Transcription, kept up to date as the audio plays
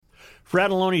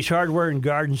Fratelloni's Hardware and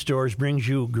Garden Stores brings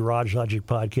you Garage Logic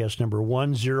Podcast number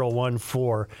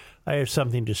 1014. I have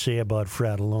something to say about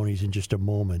Fratelloni's in just a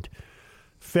moment.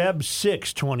 Feb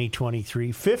 6,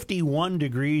 2023, 51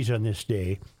 degrees on this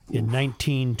day in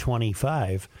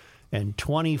 1925 and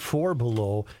 24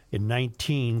 below in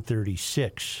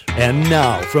 1936. And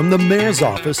now, from the mayor's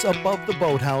office above the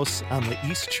boathouse on the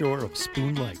east shore of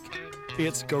Spoon Lake,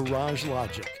 it's Garage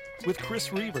Logic with Chris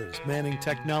Reavers manning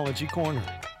Technology Corner,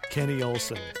 Kenny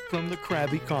Olson from the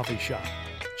Krabby Coffee Shop,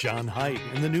 John Haidt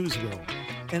in the newsroom,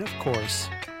 and of course,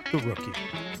 the Rookie.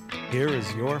 Here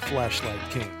is your flashlight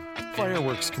king,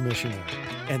 fireworks commissioner,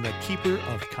 and the keeper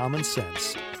of common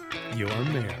sense, your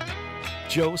mayor,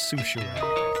 Joe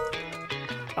Soucheray.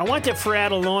 I went to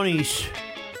Fratelloni's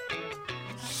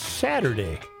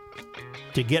Saturday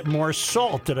to get more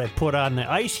salt that I put on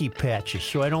the icy patches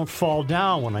so I don't fall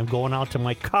down when I'm going out to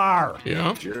my car.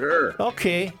 Yeah. Sure.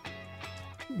 Okay.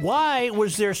 Why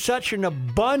was there such an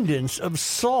abundance of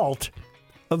salt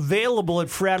available at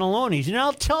Fratelloni's? And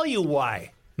I'll tell you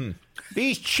why.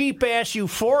 These cheap-ass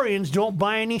euphorians don't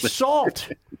buy any salt.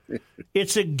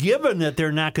 It's a given that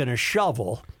they're not going to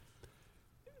shovel,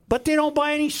 but they don't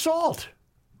buy any salt.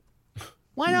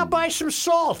 Why not buy some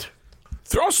salt?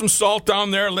 Throw some salt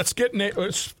down there. Let's get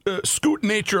scoot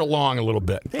nature along a little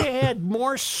bit. They had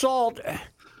more salt.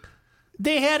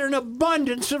 They had an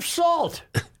abundance of salt.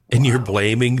 And you're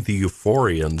blaming the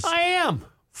Euphorians I am.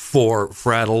 for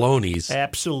Fratelloni's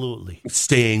Absolutely.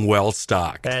 staying well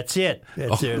stocked. That's it.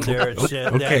 That's Okay,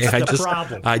 that's the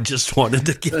problem. I just wanted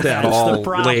to get that That's the all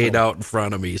problem. laid out in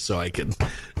front of me so I can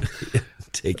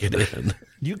take it in.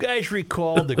 You guys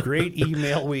recall the great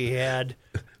email we had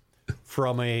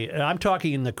from I'm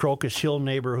talking in the Crocus Hill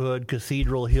neighborhood,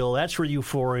 Cathedral Hill. That's where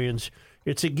Euphorians,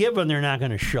 it's a given they're not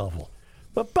going to shovel.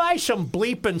 But buy some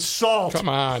bleeping salt. Come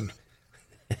on.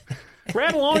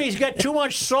 Fratelloni's got too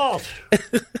much salt.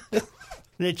 And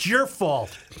it's your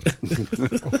fault.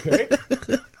 Okay?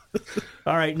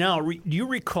 All right, now, do you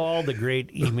recall the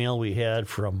great email we had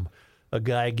from a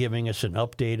guy giving us an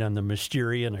update on the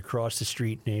Mysterian across the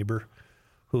street neighbor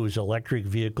whose electric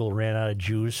vehicle ran out of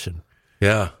juice and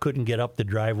Yeah. couldn't get up the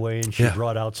driveway, and she Yeah.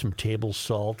 brought out some table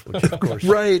salt, which, of course...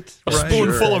 Right. A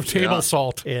spoonful of table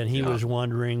salt. And he was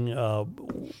wondering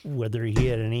whether he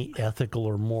had any ethical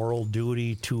or moral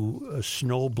duty to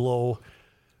snow blow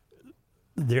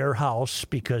their house,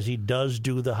 because he does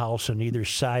do the house on either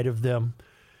side of them.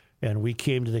 And we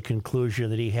came to the conclusion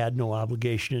that he had no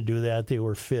obligation to do that. They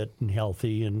were fit and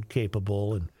healthy and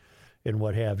capable and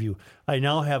what have you. I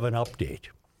now have an update.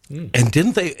 And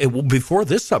didn't they, before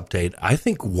this update, I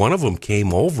think one of them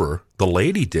came over, the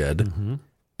lady did,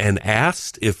 and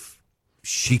asked if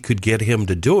she could get him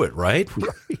to do it, right?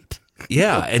 Right.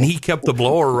 Yeah, and he kept the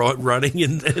blower running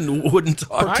and wouldn't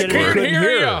talk I to her. can't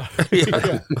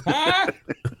hear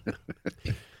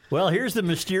you. Well, here's the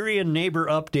Mysterian Neighbor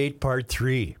Update Part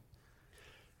 3.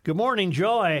 Good morning,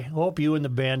 Joe. I hope you and the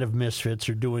band of misfits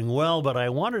are doing well, but I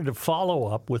wanted to follow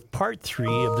up with Part 3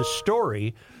 of the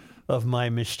story of my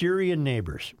Mysterian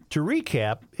neighbors. To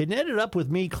recap, it ended up with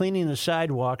me cleaning the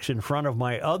sidewalks in front of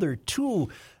my other two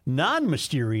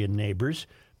non-Mysterian neighbors,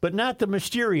 but not the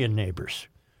Mysterian neighbors.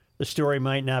 The story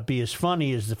might not be as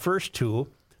funny as the first two.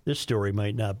 This story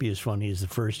might not be as funny as the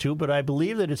first two, but I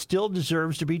believe that it still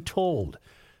deserves to be told.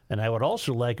 And I would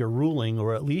also like a ruling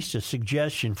or at least a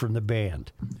suggestion from the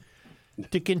band.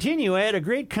 To continue, I had a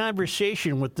great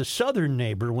conversation with the southern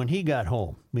neighbor when he got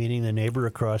home, meaning the neighbor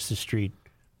across the street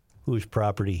whose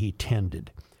property he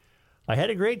tended. I had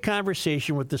a great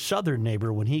conversation with the southern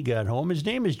neighbor when he got home. His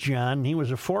name is John, and he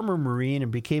was a former Marine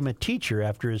and became a teacher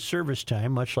after his service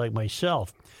time, much like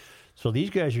myself. So these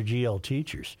guys are GL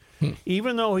teachers.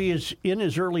 Even though he is in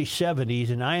his early 70s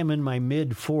and I am in my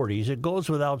mid-40s, it goes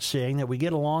without saying that we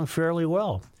get along fairly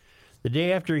well. The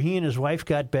day after he and his wife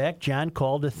got back, John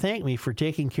called to thank me for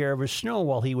taking care of his snow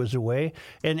while he was away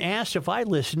and asked if I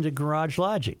listened to Garage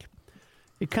Logic.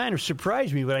 It kind of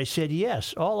surprised me, but I said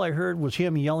yes. All I heard was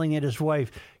him yelling at his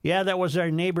wife, "Yeah, that was our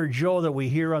neighbor Joe that we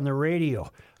hear on the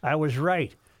radio." I was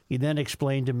right. He then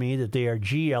explained to me that they are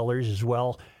GLers as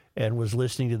well and was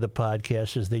listening to the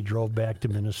podcast as they drove back to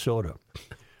Minnesota.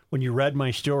 When you read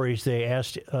my stories, they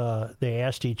asked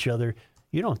each other,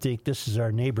 "You don't think this is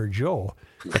our neighbor Joe?"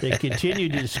 They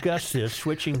continued to discuss this,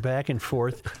 switching back and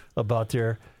forth about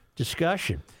their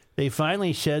discussion. They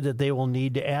finally said that they will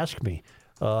need to ask me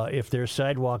if their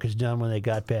sidewalk is done when they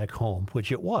got back home,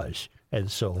 which it was.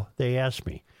 And so they asked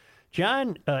me.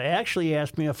 John actually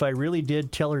asked me if I really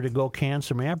did tell her to go can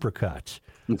some apricots.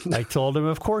 I told him,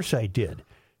 of course I did.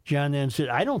 John then said,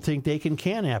 "I don't think they can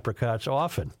apricots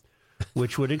often."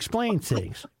 which would explain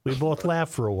things. We both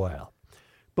laughed for a while.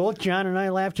 Both John and I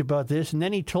laughed about this, and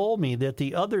then he told me that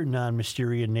the other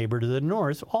non-Mysterian neighbor to the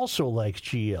north also likes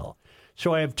GL.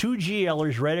 So I have 2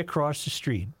 GLers right across the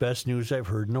street. Best news I've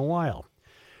heard in a while.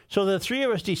 So the 3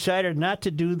 of us decided not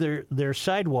to do their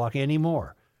sidewalk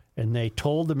anymore. And they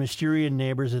told the Mysterian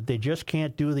neighbors that they just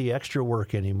can't do the extra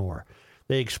work anymore.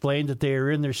 They explained that they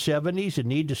are in their 70s and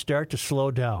need to start to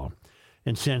slow down.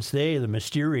 And since they, the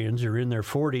Mysterians, are in their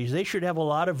 40s, they should have a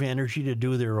lot of energy to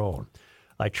do their own.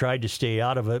 I tried to stay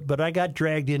out of it, but I got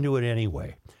dragged into it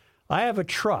anyway. I have a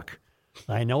truck.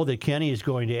 I know that Kenny is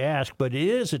going to ask, but it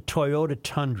is a Toyota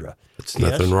Tundra. There's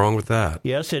nothing wrong with that.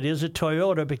 Yes, it is a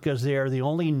Toyota because they are the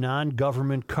only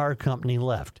non-government car company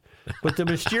left. But the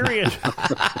Mysterians,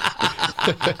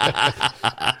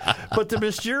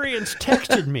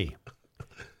 texted me.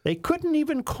 They couldn't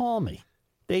even call me.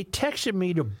 They texted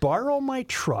me to borrow my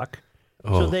truck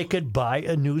so they could buy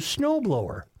a new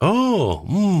snowblower.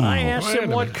 I asked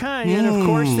them what kind, and of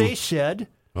course they said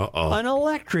an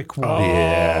electric one. Oh,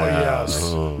 yes.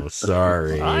 Oh,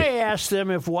 sorry. I asked them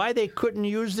why they couldn't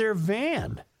use their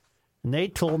van. And they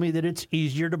told me that it's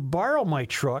easier to borrow my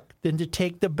truck than to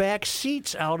take the back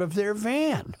seats out of their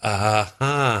van.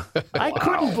 I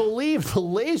couldn't believe the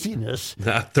laziness.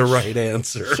 Not the right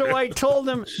answer. So I told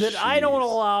them that I don't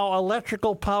allow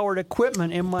electrical-powered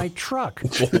equipment in my truck.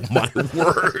 Oh, my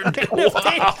word.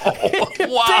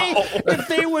 If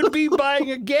they would be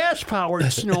buying a gas-powered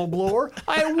snowblower,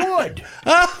 I would.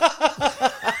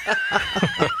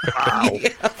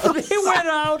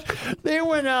 They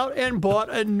went out and bought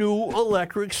a new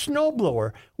electric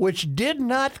snowblower, which did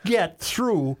not get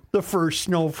through the first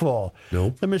snowfall.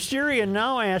 Nope. The Mysterian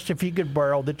now asked if he could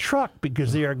borrow the truck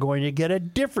because they are going to get a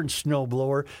different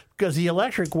snowblower because the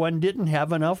electric one didn't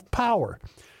have enough power.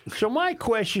 So my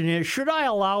question is, should I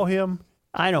allow him?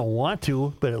 I don't want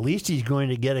to, but at least he's going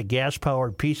to get a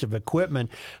gas-powered piece of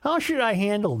equipment. How should I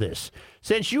handle this?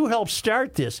 Since you helped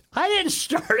start this, I didn't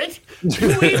start it. You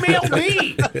emailed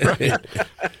me. Right.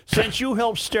 Since you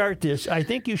helped start this, I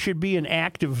think you should be an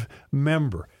active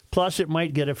member. Plus, it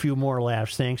might get a few more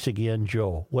laughs. Thanks again,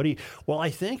 Joe. Well,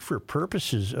 I think for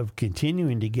purposes of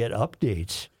continuing to get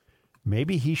updates,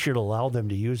 maybe he should allow them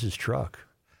to use his truck.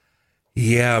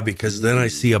 Yeah, because then I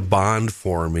see a bond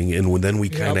forming, and then we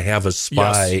kind of have a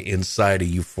spy inside a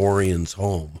Euphorian's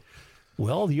home.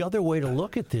 Well, the other way to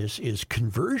look at this is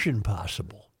conversion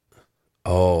possible.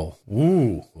 Oh,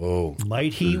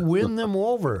 Might he win them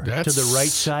over to the right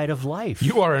side of life?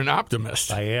 You are an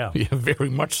optimist. I am. Yeah, very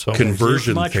much so.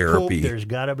 Conversion therapy. There's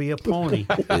got to be a pony.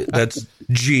 That's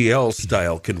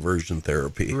GL-style conversion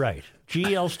therapy. Right.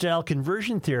 GL-style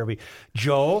conversion therapy.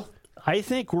 Joe, I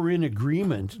think we're in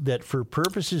agreement that for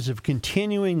purposes of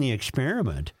continuing the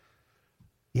experiment,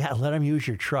 let them use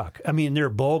your truck. I mean, they're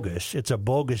bogus. It's a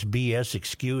bogus BS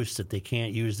excuse that they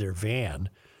can't use their van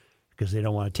because they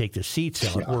don't want to take the seats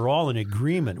out. Yeah. We're all in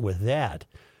agreement with that.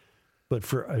 But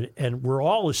and we're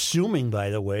all assuming,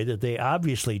 by the way, that they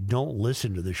obviously don't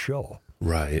listen to the show.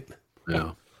 Right.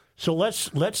 Yeah. So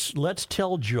let's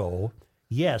tell Joe,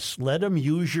 yes, let him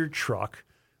use your truck.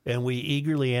 And we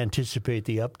eagerly anticipate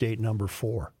the update number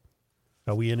 4.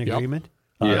 Are we in agreement?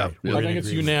 Yeah. Right, I think it's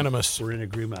unanimous. We're in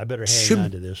agreement. I better hang on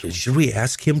to this one. Should we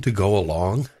ask him to go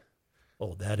along?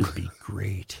 Oh, that'd be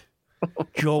great.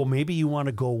 Joe, maybe you want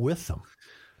to go with them.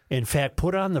 In fact,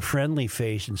 put on the friendly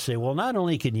face and say, well, not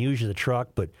only can you use the truck,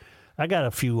 but I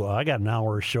got an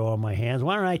hour or so on my hands.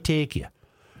 Why don't I take you?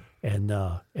 And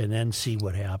then see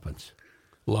what happens.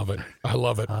 Love it. I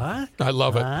love it. Huh? I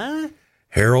love it. Huh?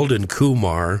 Harold and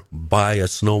Kumar buy a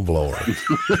snowblower.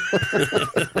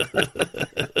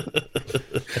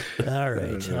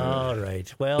 All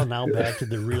right. Well, now back to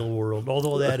the real world,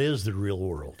 although that is the real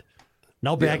world.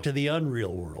 Now back to the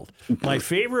unreal world. My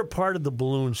favorite part of the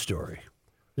balloon story,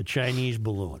 the Chinese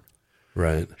balloon.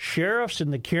 Right. Sheriffs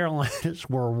in the Carolinas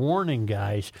were warning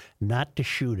guys not to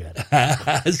shoot at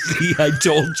it. See, I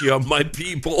told you, my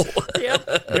people.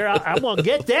 Yep. I'm going to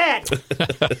get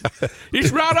that.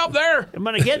 He's right up there. I'm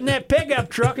going to get in that pickup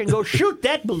truck and go shoot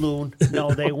that balloon.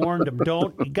 No, they warned them,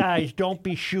 don't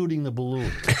be shooting the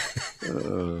balloon.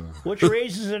 Which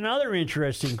raises another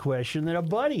interesting question that a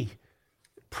buddy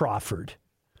proffered.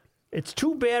 It's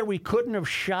too bad we couldn't have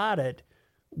shot it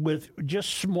with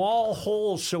just small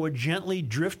holes so it gently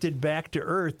drifted back to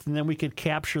Earth, and then we could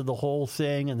capture the whole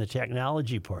thing and the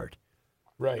technology part.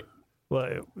 Right.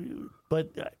 Well,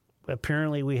 but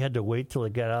apparently we had to wait till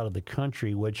it got out of the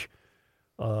country, which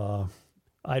I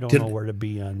don't know where to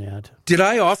be on that. Did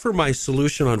I offer my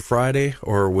solution on Friday,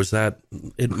 or was that,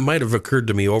 it might have occurred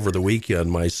to me over the weekend.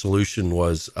 My solution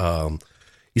was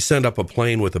you send up a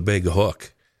plane with a big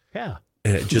hook, Yeah.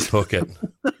 And just hook it,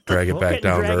 drag it Hook back it and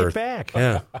down drag to it earth. back.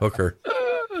 Yeah, hook her.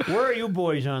 Where are you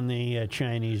boys on the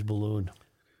Chinese balloon?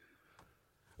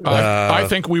 I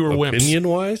think we were wimps.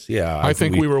 Opinion-wise, yeah. I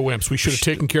think we were wimps. We should have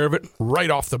taken care of it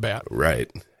right off the bat.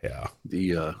 Right, yeah.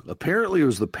 The apparently it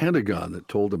was the Pentagon that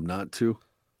told him not to.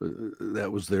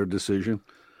 That was their decision.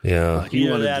 Yeah. He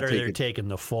Either wanted that to or take they're it- taking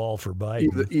the fall for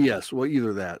Biden.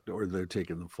 Either that or they're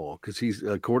taking the fall because he's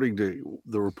according to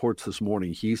the reports this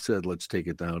morning. He said let's take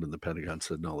it down, and the Pentagon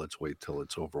said no, let's wait till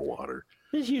it's over water.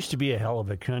 This used to be a hell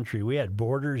of a country. We had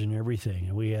borders and everything,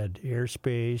 and we had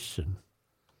airspace, and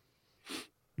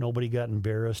nobody got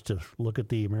embarrassed to look at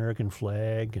the American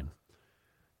flag. And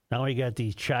now we got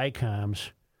these Chi-Coms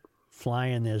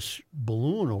flying this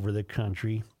balloon over the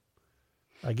country.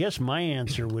 I guess my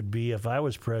answer would be if I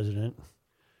was president,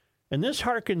 and this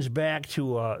harkens back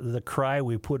to the cry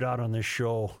we put out on this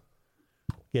show,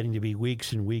 getting to be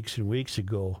weeks and weeks and weeks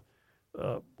ago.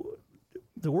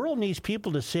 The world needs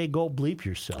people to say, go bleep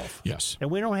yourself. Yes. And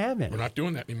we don't have any. We're not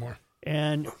doing that anymore.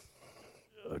 And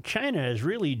China is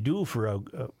really due for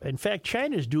in fact,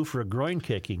 China is due for a groin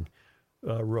kicking,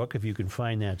 Rook, if you can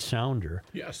find that sounder.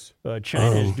 Yes.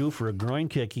 China is due for a groin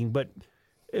kicking. But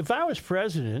if I was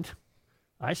president,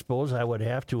 I suppose I would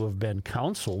have to have been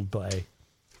counseled by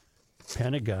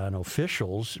Pentagon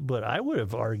officials, but I would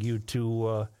have argued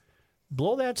to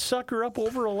blow that sucker up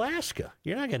over Alaska.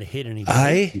 You're not going to hit anybody.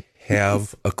 I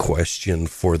have a question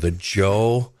for the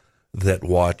Joe that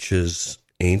watches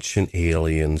Ancient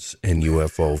Aliens and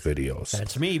UFO videos.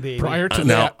 That's me, baby. Prior to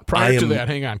Now, that,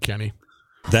 hang on, Kenny.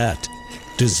 That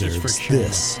deserves China.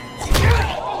 this.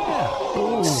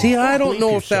 See, I don't Bleep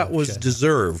know if that yourself, was Chad.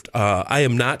 deserved. I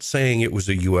am not saying it was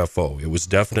a UFO. It was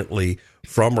definitely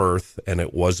from Earth, and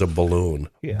it was a balloon.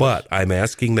 Yes. But I'm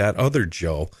asking that other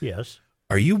Joe, Yes.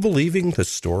 are you believing the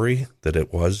story that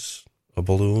it was a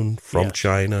balloon from Yes.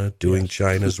 China doing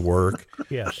China's work?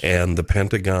 Yes. And the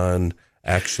Pentagon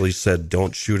actually said,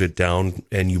 don't shoot it down,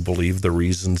 and you believe the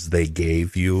reasons they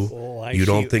gave you? Oh, I you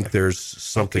don't see. think there's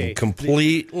something Okay.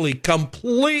 completely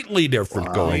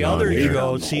different going The on other here?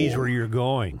 Joe sees where you're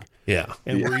going. Yeah.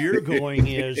 And where you're going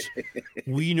is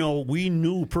we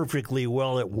knew perfectly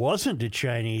well it wasn't a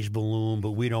Chinese balloon,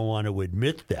 but we don't want to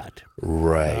admit that.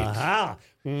 Right. Aha.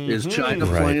 Is China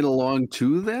Right. playing along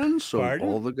too then? So Pardon?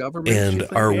 all the governments And you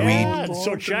think, are we- Yeah, involved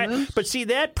so in China, this? but see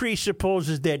that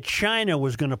presupposes that China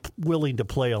was willing to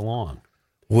play along.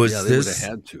 Was Yeah, they would have this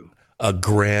had to. a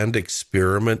grand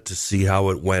experiment to see how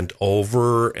it went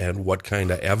over and what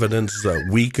kind of evidence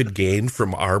we could gain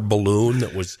from our balloon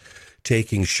that was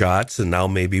taking shots, and now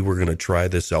maybe we're going to try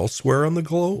this elsewhere on the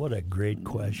globe? What a great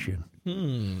question.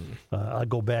 I'll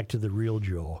go back to the real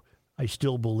Joe. I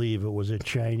still believe it was a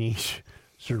Chinese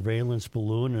surveillance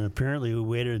balloon, and apparently we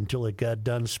waited until it got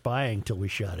done spying till we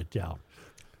shot it down.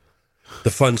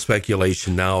 The fun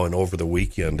speculation now and over the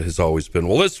weekend has always been,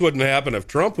 well, this wouldn't happen if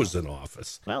Trump was in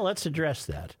office. Well, let's address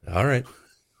that. All right.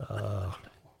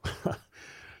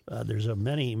 There's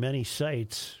many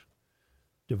sites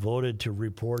devoted to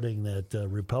reporting that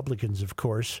Republicans, of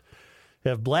course,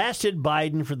 have blasted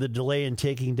Biden for the delay in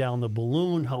taking down the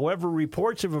balloon. However,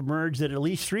 reports have emerged that at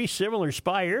least 3 similar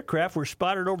spy aircraft were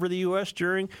spotted over the U.S.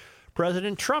 during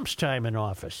President Trump's time in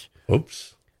office.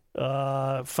 Oops.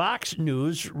 Fox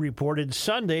News reported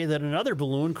Sunday that another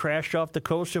balloon crashed off the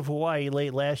coast of Hawaii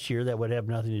late last year. That would have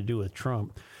nothing to do with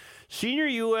Trump. Senior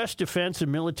U.S. defense and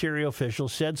military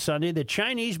officials said Sunday that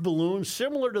Chinese balloons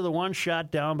similar to the one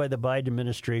shot down by the Biden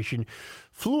administration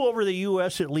flew over the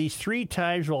U.S. at least 3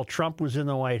 times while Trump was in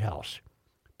the White House.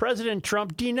 President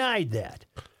Trump denied that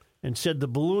and said the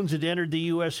balloons had entered the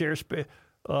U.S. airspace,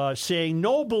 saying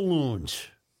no balloons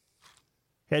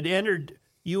had entered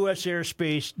U.S.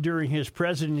 airspace during his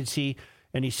presidency,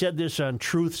 and he said this on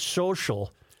Truth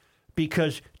Social,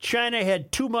 because China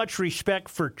had too much respect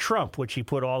for Trump, which he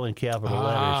put all in capital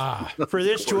letters, for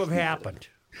this to have happened.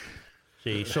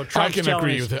 See, so Trump's I can telling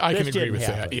agree us with that. I can this agree didn't with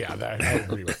happen. that. Yeah, I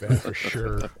agree with that for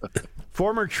sure.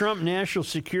 Former Trump National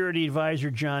Security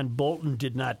Advisor John Bolton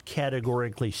did not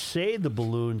categorically say the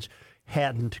balloons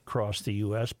hadn't crossed the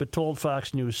U.S., but told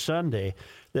Fox News Sunday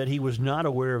that he was not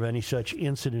aware of any such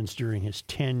incidents during his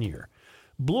tenure.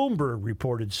 Bloomberg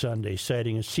reported Sunday,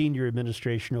 citing a senior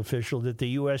administration official, that the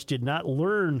U.S. did not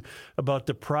learn about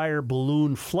the prior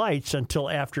balloon flights until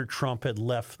after Trump had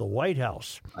left the White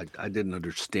House. I didn't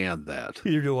understand that.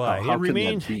 Neither do I. How can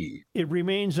that be? It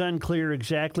remains unclear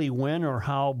exactly when or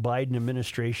how Biden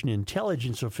administration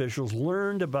intelligence officials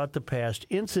learned about the past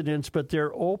incidents, but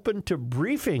they're open to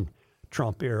briefing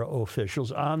Trump-era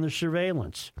officials on the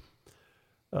surveillance.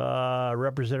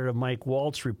 Representative Mike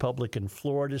Waltz, Republican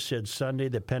Florida, said Sunday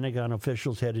that Pentagon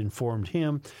officials had informed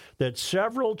him that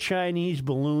several Chinese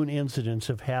balloon incidents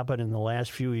have happened in the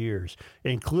last few years,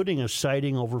 including a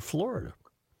sighting over Florida.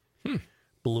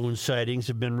 Balloon sightings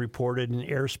have been reported in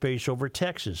airspace over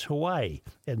Texas, Hawaii,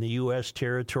 and the U.S.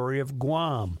 territory of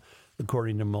Guam,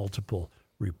 according to multiple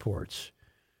reports.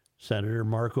 Senator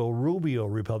Marco Rubio,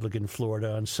 Republican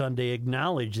Florida, on Sunday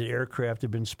acknowledged that aircraft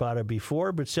had been spotted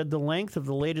before, but said the length of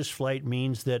the latest flight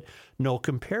means that no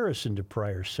comparison to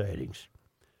prior sightings.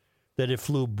 That it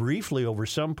flew briefly over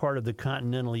some part of the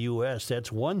continental U.S.,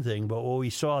 that's one thing, but what we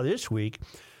saw this week,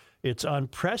 it's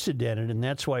unprecedented, and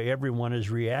that's why everyone is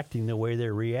reacting the way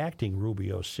they're reacting,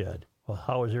 Rubio said. Well,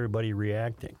 how is everybody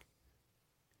reacting?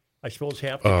 I suppose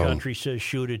half the country says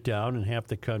shoot it down, and half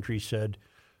the country said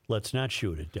let's not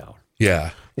shoot it down.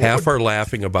 Yeah. Half are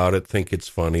laughing about it, think it's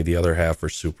funny. The other half are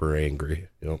super angry.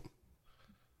 Yep.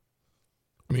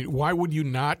 I mean, why would you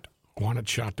not want it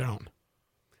shot down?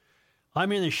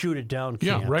 I'm in the shoot it down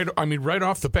camp. Yeah, right. I mean, right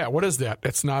off the bat, what is that?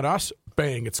 It's not us.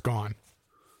 Bang, it's gone.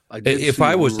 If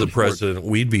I was the president,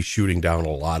 we'd be shooting down a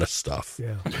lot of stuff,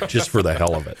 just for the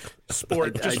hell of it.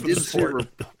 Sport. I did see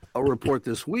a report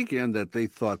this weekend that they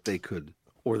thought they could,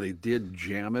 or they did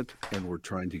jam it, and were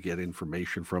trying to get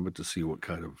information from it to see what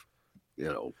kind of,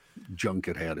 junk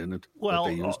it had in it.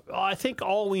 Well, I think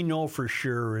all we know for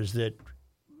sure is that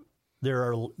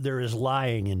there is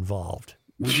lying involved.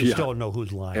 We just don't know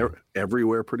who's lying.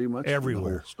 Everywhere, pretty much.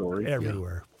 Everywhere. The whole story.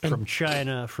 Everywhere. Yeah. From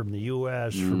China, from the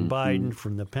U.S., from Biden,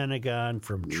 from the Pentagon,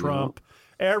 from Trump.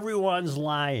 Everyone's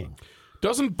lying.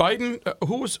 Doesn't Biden,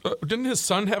 didn't his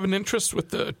son have an interest with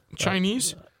the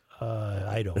Chinese?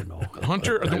 I don't know.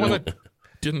 Hunter, the one that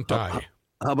didn't die.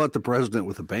 How about the president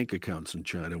with the bank accounts in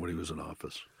China when he was in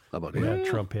office? How about him? Yeah,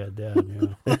 Trump had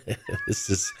that, yeah.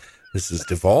 This is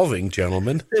devolving,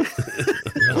 gentlemen.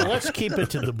 Well, let's keep it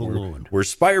to the balloon. We're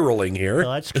spiraling here.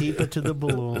 Let's keep it to the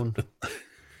balloon.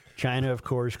 China, of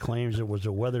course, claims it was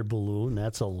a weather balloon.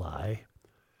 That's a lie.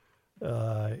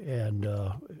 In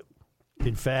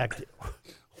fact,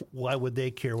 why would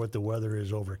they care what the weather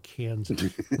is over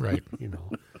Kansas? Right.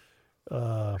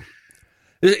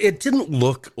 It didn't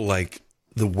look like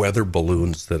the weather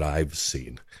balloons that I've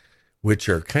seen, which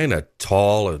are kind of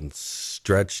tall and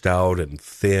stretched out and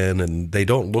thin, and they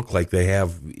don't look like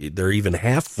they're even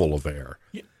half full of air.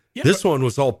 Yeah, this one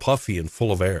was all puffy and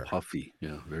full of air. Puffy,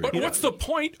 yeah. But what's the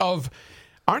point of,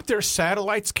 aren't there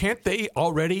satellites? Can't they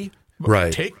already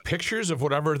take pictures of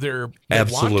whatever they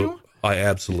want to?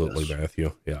 Absolutely, yes.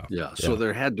 Matthew. Yeah. Yeah. So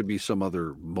there had to be some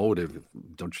other motive,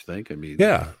 don't you think? I mean,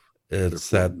 it's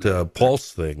that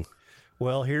pulse thing.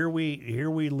 Well, here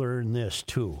we learn this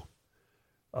too.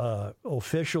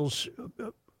 Officials,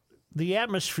 the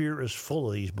atmosphere is full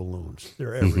of these balloons.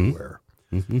 They're everywhere.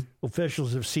 Mm-hmm.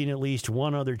 Officials have seen at least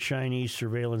one other Chinese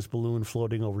surveillance balloon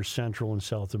floating over Central and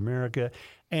South America,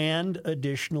 and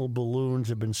additional balloons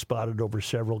have been spotted over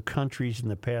several countries in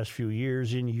the past few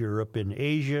years in Europe and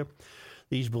Asia.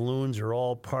 These balloons are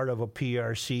all part of a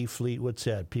PRC fleet. What's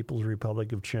that? People's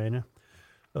Republic of China?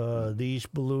 These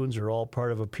balloons are all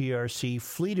part of a PRC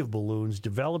fleet of balloons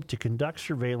developed to conduct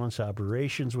surveillance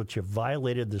operations which have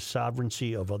violated the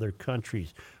sovereignty of other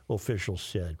countries, officials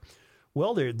said.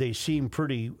 Well, they seem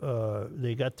pretty,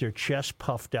 they got their chest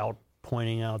puffed out,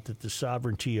 pointing out that the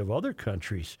sovereignty of other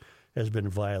countries has been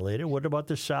violated. What about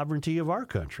the sovereignty of our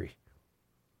country?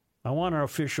 I want our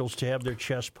officials to have their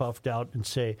chest puffed out and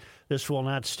say, this will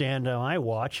not stand on my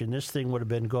watch, and this thing would have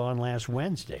been gone last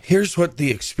Wednesday. Here's what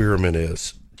the experiment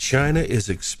is. China is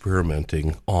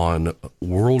experimenting on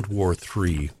World War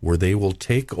III, where they will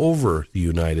take over the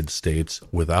United States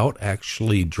without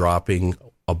actually dropping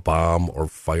a bomb or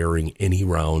firing any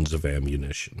rounds of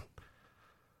ammunition.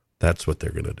 That's what they're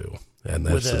going to do. And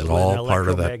this is all part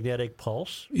of that electromagnetic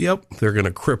pulse? Yep. They're going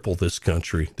to cripple this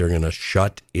country. They're going to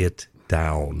shut it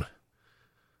down.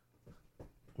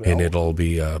 Well, and it'll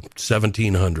be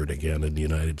 1700 again in the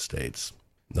United States.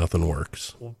 Nothing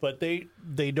works. But they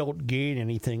don't gain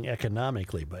anything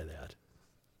economically by that.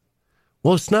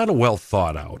 Well, it's not a well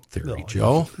thought out theory,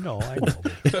 Joe. No, I know.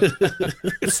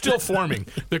 It's still forming.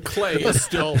 The clay is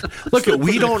still. Look,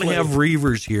 we don't have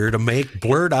Reavers here to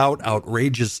blurt out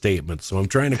outrageous statements, so I'm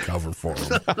trying to cover for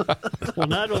him. Well,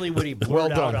 not only would he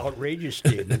blurt out outrageous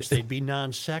statements, they'd be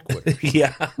non sequitur.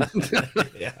 Yeah.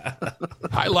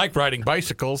 I like riding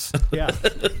bicycles. Yeah.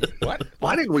 What?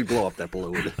 Why didn't we blow up that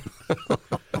balloon?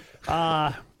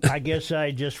 I guess I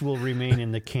just will remain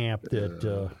in the camp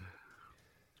that.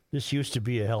 This used to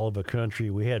be a hell of a country.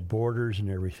 We had borders and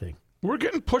everything. We're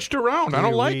getting pushed around. I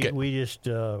don't like it. We just,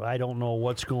 I don't know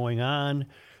what's going on.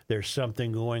 there's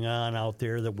something going on out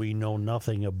there that we know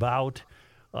nothing about.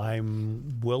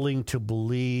 I'm willing to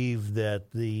believe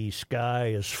that the sky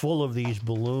is full of these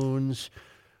balloons.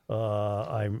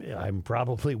 I'm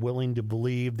probably willing to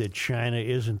believe that China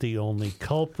isn't the only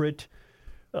culprit.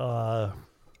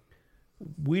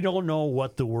 We don't know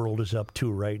what the world is up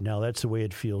to right now. That's the way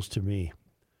it feels to me.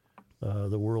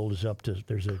 The world is up to.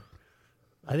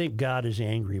 I think God is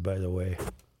angry, by the way,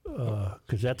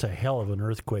 because that's a hell of an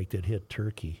earthquake that hit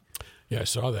Turkey. Yeah, I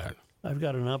saw that. I've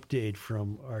got an update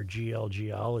from our GL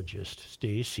geologist,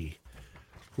 Stacy,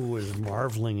 who was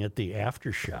marveling at the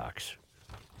aftershocks.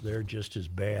 They're just as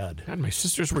bad. God, my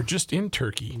sisters were just in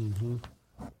Turkey. Mm-hmm.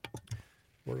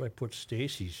 Where did I put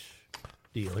Stacy's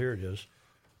deal? Here it is.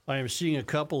 I am seeing a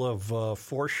couple of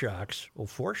foreshocks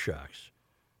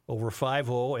over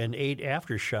 5.0 and 8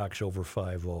 aftershocks over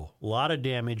 5.0. A lot of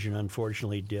damage and,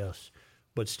 unfortunately, deaths.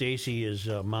 But Stacy is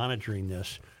monitoring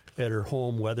this at her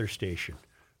home weather station,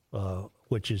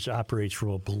 which operates from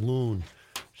a balloon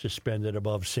suspended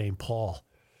above St. Paul.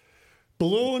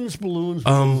 Balloons.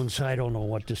 I don't know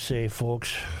what to say,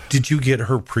 folks. Did you get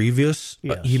her previous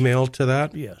email to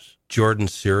that? Yes. Jordan,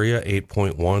 Syria,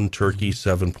 8.1, Turkey,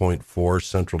 7.4,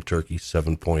 Central Turkey,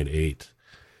 7.8.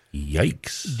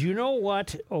 Yikes. Do you know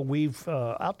what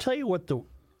I'll tell you what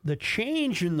the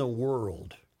change in the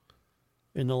world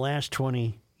in the last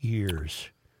 20 years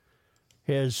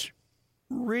has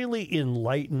really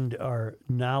enlightened our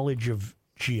knowledge of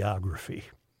geography.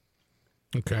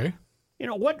 Okay. You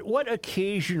know, what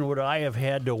occasion would I have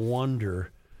had to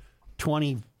wonder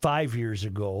 25 years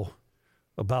ago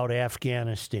about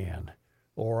Afghanistan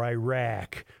or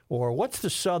Iraq or what's the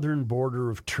southern border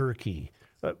of Turkey?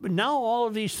 Now all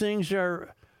of these things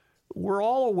we're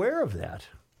all aware of that.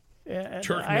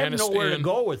 I have nowhere to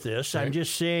go with this. Right. I'm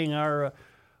just saying our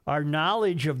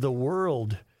knowledge of the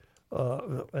world,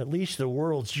 at least the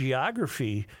world's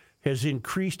geography, has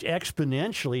increased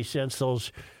exponentially since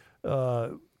those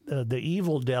the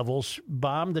evil devils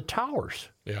bombed the towers.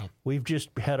 Yeah. We've just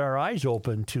had our eyes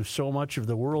open to so much of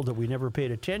the world that we never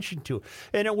paid attention to.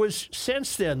 And it was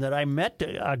since then that I met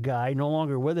a guy no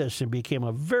longer with us and became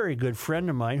a very good friend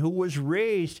of mine who was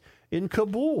raised in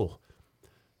Kabul,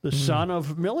 the son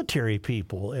of military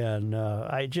people. And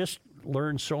I just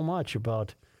learned so much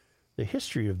about the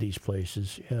history of these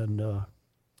places. And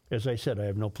as I said, I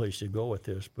have no place to go with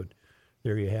this, but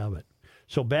there you have it.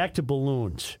 So back to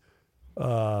balloons.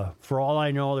 For all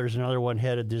I know, there's another one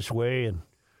headed this way, and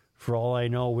for all I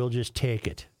know, we'll just take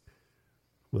it.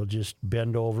 We'll just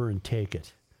bend over and take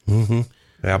it. Mm-hmm.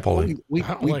 Apple.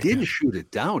 We did shoot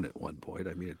it down at one point.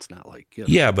 I mean, it's not like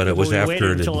yeah, but it was after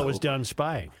waited until it was done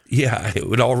spying. Yeah, it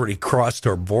had already crossed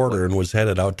our border and was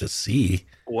headed out to sea.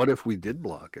 What if we did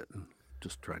block it and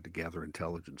just tried to gather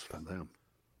intelligence from them?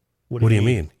 What do you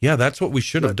mean? Yeah, that's what we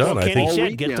should have done. I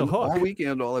think get the hook. All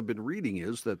weekend, all I've been reading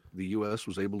is that the U.S.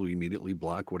 was able to immediately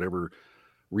block whatever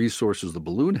resources the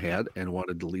balloon had and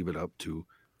wanted to leave it up to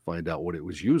find out what it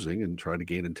was using and try to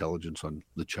gain intelligence on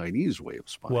the Chinese way of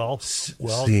spying. Well,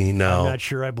 see, no. I'm not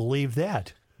sure I believe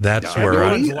that. That's where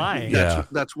everyone's lying.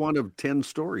 That's one of 10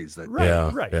 stories that are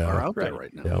out there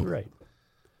right now. Yeah. Right.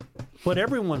 But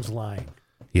everyone's lying.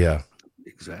 Yeah.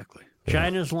 Exactly.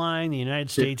 China's lying. The United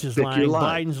States is lying.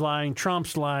 Biden's lying.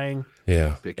 Trump's lying.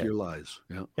 Yeah. Pick your lies.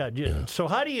 Yeah. So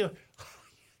how do you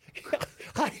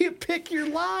pick your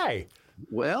lie?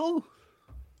 Well,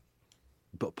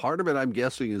 but part of it, I'm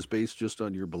guessing, is based just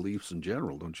on your beliefs in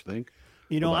general, don't you think?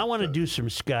 You know, I want to do some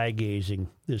sky gazing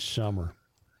this summer,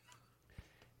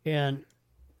 and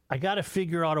I got to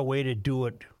figure out a way to do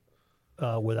it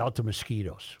without the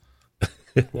mosquitoes.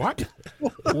 What?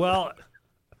 Well,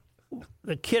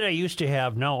 the kid I used to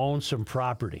have now owns some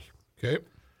property. Okay.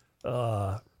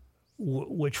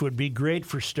 Which would be great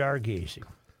for stargazing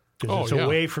because it's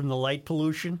away from the light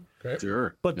pollution. Okay.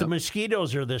 Sure. But the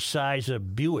mosquitoes are the size of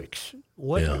Buicks.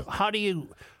 How do you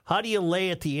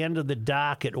lay at the end of the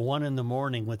dock at 1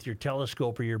 a.m. with your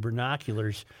telescope or your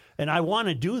binoculars? And I want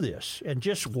to do this and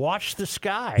just watch the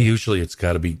sky. Usually it's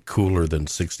got to be cooler than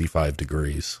 65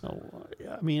 degrees.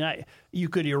 I mean, you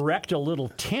could erect a little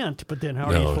tent, but then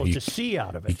how are you supposed to see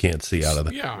out of it? You can't see out of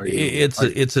it. Yeah.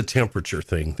 It's a temperature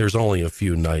thing. There's only a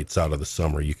few nights out of the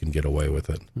summer you can get away with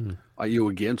it. Are you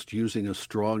against using a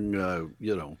strong,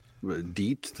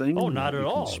 DEET thing? Oh, not at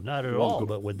all. Not at all.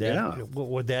 But would what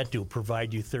would that do?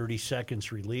 Provide you 30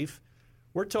 seconds relief?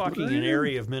 We're talking an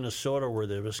area of Minnesota where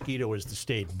the mosquito is the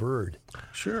state bird.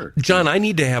 Sure. John, I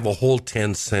need to have a whole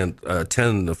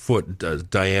 10-foot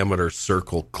diameter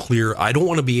circle clear. I don't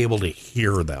want to be able to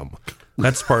hear them.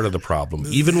 That's part of the problem.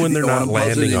 Even when they're not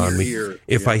landing on me.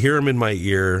 If I hear them in my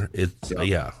ear, it's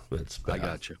bad. I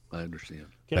got you. I understand.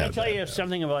 Can I tell you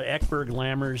something about Eckberg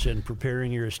Lammers and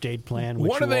preparing your estate plan?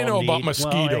 What do they know about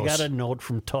mosquitoes? Well, I got a note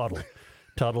from Tuttle.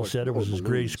 Tuttle said it was his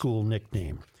grade school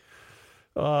nickname.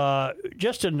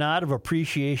 Just a nod of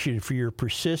appreciation for your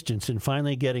persistence in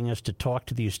finally getting us to talk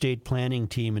to the estate planning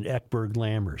team at Eckberg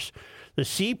Lammers. The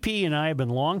CP and I have been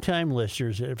longtime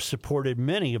listeners that have supported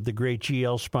many of the great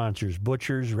GL sponsors,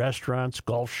 butchers, restaurants,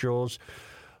 golf shows,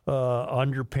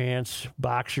 underpants,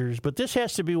 boxers. But this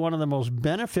has to be one of the most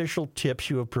beneficial tips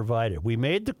you have provided. We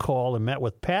made the call and met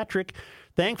with Patrick,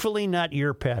 thankfully not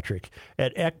your Patrick,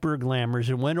 at Eckberg Lammers,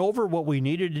 and went over what we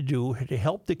needed to do to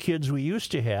help the kids we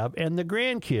used to have and the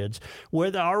grandkids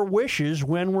with our wishes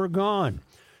when we're gone.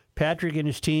 Patrick and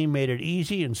his team made it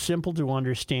easy and simple to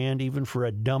understand, even for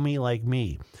a dummy like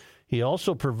me. He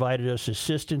also provided us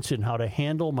assistance in how to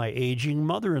handle my aging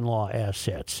mother-in-law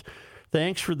assets.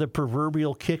 Thanks for the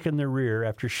proverbial kick in the rear.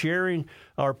 After sharing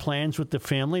our plans with the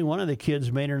family, one of the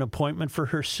kids made an appointment for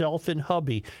herself and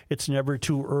hubby. It's never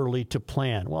too early to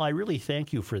plan. Well, I really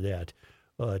thank you for that,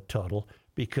 Tuttle,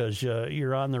 because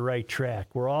you're on the right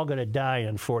track. We're all going to die,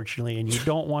 unfortunately, and you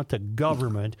don't want the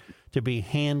government to be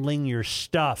handling your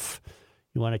stuff.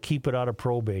 You want to keep it out of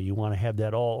probate. You want to have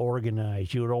that all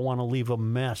organized. You don't want to leave a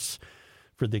mess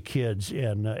for the kids.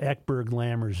 And Eckberg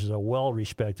Lammers is a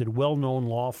well-respected, well-known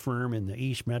law firm in the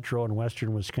East Metro and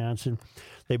Western Wisconsin.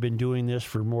 They've been doing this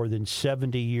for more than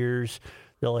 70 years.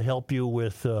 They'll help you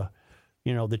with, the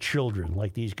children,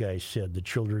 like these guys said, the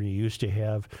children you used to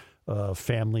have,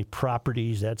 family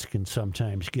properties. That can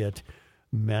sometimes get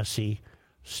messy.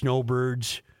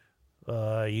 Snowbirds.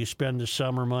 You spend the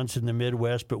summer months in the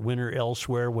Midwest, but winter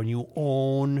elsewhere. When you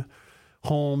own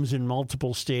homes in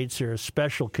multiple states, there are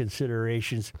special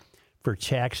considerations for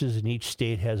taxes, and each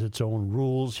state has its own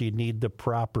rules. You need the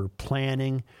proper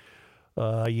planning.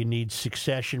 You need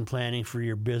succession planning for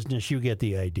your business. You get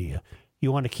the idea.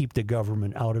 You want to keep the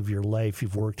government out of your life.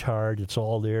 You've worked hard. It's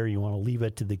all there. You want to leave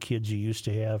it to the kids you used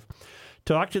to have.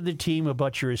 Talk to the team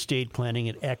about your estate planning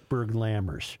at Eckberg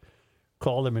Lammers.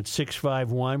 Call them at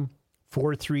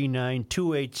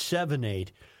 651-439-2878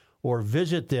 or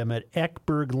visit them at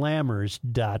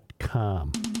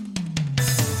eckberglammers.com.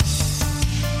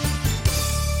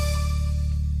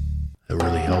 It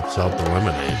really helps out the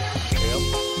lemonade.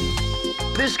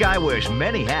 Yep. This guy wears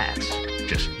many hats,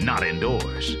 just not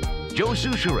indoors. Joe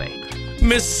Souchere.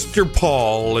 Mr.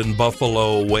 Paul in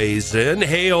Buffalo weighs in.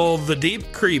 Hail the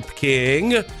Deep Creep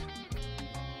King.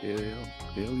 Hail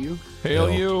you. Hail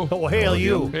you. Oh, hail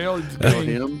you. Hail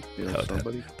him.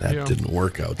 Somebody. That didn't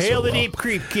work out Hail so the well. Deep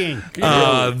Creep King.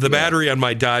 The battery on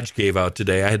my Dodge gave out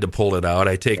today. I had to pull it out.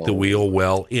 I take the wheel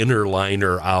well inner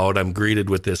liner out. I'm greeted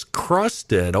with this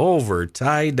crusted over,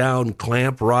 tie-down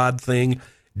clamp rod thing.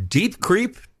 Deep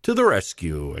Creep to the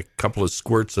rescue. A couple of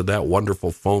squirts of that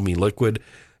wonderful foamy liquid,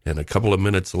 and a couple of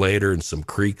minutes later, and some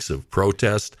creaks of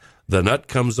protest, the nut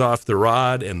comes off the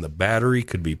rod, and the battery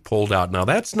could be pulled out. Now,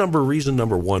 that's reason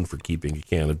number one for keeping a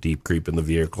can of Deep Creep in the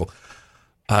vehicle.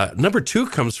 Number two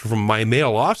comes from my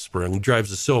male offspring, who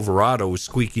drives a Silverado with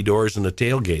squeaky doors and a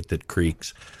tailgate that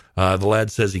creaks. The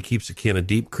lad says he keeps a can of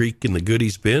Deep Creek in the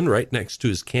goodies bin right next to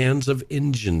his cans of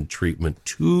engine treatment.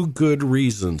 Two good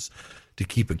reasons to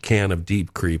keep a can of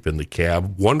Deep Creep in the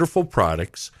cab. Wonderful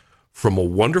products from a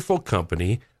wonderful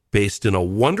company based in a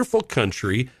wonderful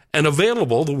country and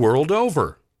available the world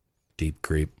over. Deep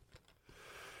Creep.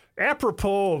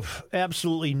 Apropos of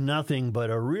absolutely nothing, but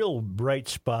a real bright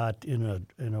spot in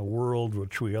a world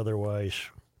which we otherwise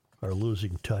are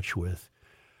losing touch with.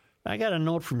 I got a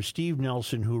note from Steve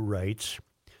Nelson who writes,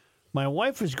 my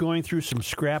wife was going through some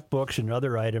scrapbooks and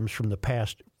other items from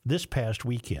this past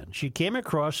weekend. She came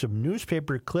across some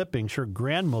newspaper clippings her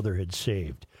grandmother had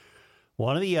saved.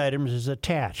 One of the items is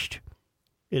attached.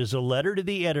 It is a letter to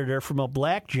the editor from a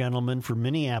black gentleman from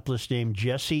Minneapolis named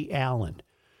Jesse Allen.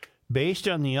 Based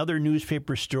on the other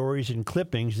newspaper stories and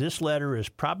clippings, this letter is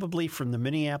probably from the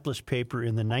Minneapolis paper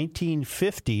in the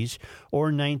 1950s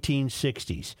or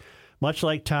 1960s. Much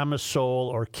like Thomas Sowell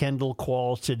or Kendall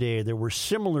Qualls today, there were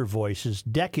similar voices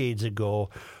decades ago,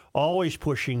 always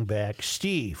pushing back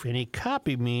Steve. And he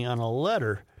copied me on a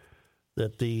letter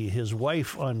that his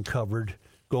wife uncovered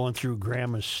going through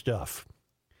Grandma's stuff.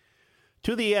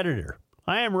 To the editor,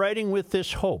 I am writing with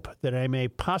this hope that I may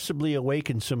possibly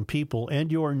awaken some people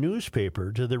and your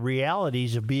newspaper to the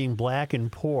realities of being black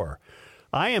and poor.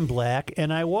 I am black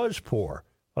and I was poor.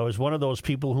 I was one of those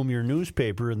people whom your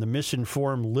newspaper and the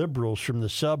misinformed liberals from the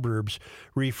suburbs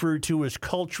referred to as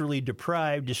culturally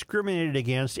deprived, discriminated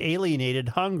against, alienated,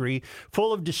 hungry,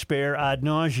 full of despair ad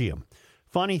nauseum.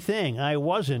 Funny thing, I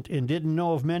wasn't and didn't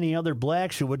know of many other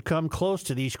blacks who would come close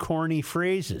to these corny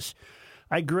phrases.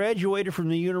 I graduated from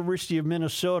the University of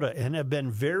Minnesota and have been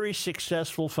very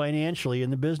successful financially in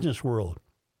the business world.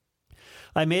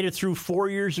 I made it through 4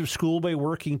 years of school by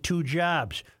working 2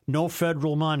 jobs, no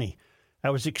federal money. I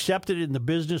was accepted in the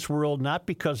business world not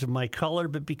because of my color,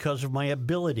 but because of my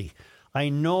ability. I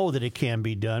know that it can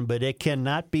be done, but it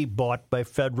cannot be bought by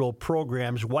federal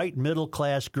programs, white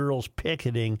middle-class girls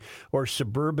picketing, or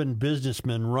suburban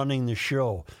businessmen running the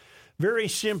show. Very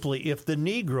simply, if the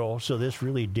Negro, so this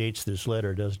really dates this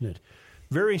letter, doesn't it?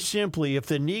 Very simply, if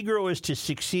the Negro is to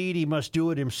succeed, he must do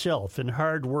it himself, and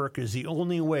hard work is the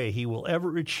only way he will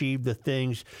ever achieve the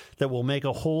things that will make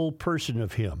a whole person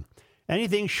of him.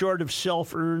 Anything short of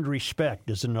self-earned respect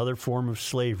is another form of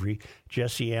slavery.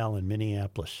 Jesse Allen,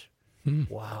 Minneapolis.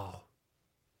 Wow.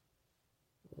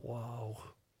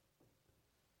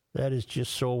 That is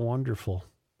just so wonderful.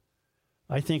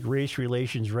 I think race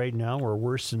relations right now are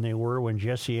worse than they were when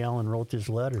Jesse Allen wrote this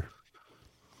letter.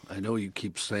 I know you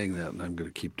keep saying that, and I'm going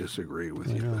to keep disagreeing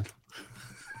with you. But...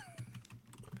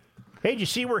 Hey, did you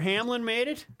see where Hamlin made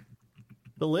it?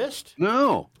 The list?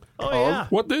 No. Oh, yeah.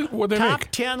 What they Top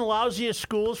make? 10 lousiest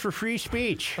schools for free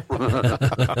speech. They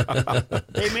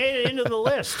made it into the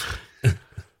list.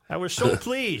 I was so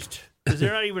pleased because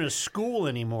they're not even a school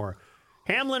anymore.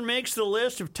 Hamlin makes the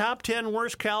list of top 10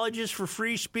 worst colleges for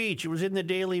free speech. It was in the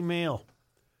Daily Mail.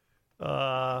 They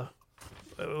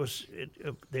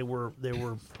were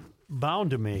bound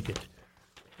to make it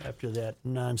after that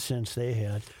nonsense they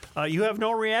had. You have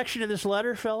no reaction to this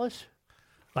letter, fellas?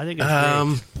 I think it's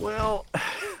great. Well,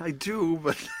 I do,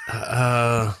 but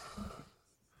I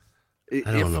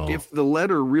don't know. If the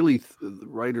letter really, the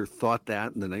writer thought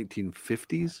that in the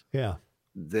 1950s, Yeah.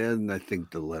 then I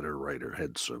think the letter writer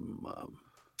had some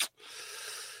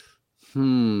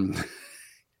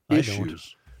I issues. don't.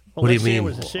 Well, What do let's you say mean? It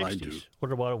was the 60s. I do.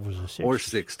 What about it was the 60s? Or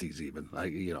 60s even.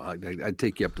 I'd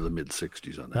take you up to the mid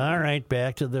 60s on that. All right,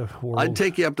 back to the world. I'd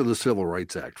take you up to the Civil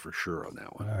Rights Act for sure on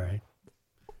that one. All right.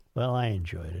 Well, I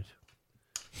enjoyed it.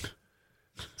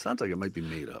 Sounds like it might be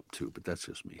made up too, but that's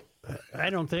just me. I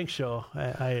don't think so.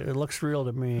 It looks real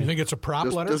to me. You think it's a prop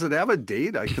letter? Does it have a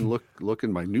date? I can look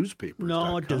in my newspaper.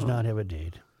 No, it does not have a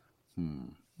date.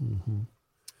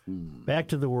 Back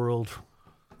to the world.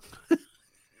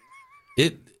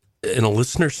 And a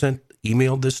listener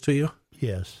emailed this to you?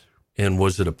 Yes. And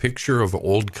was it a picture of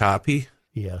old copy?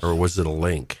 Yes. Or was it a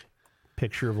link?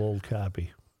 Picture of old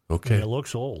copy. Okay. And it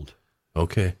looks old.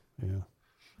 Okay. Yeah.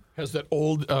 Has that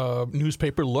old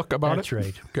newspaper look about That's it?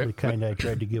 right. Okay. The kind I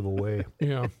tried to give away.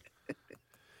 Yeah.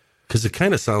 Because it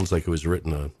kind of sounds like it was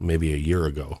written maybe a year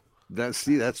ago. That's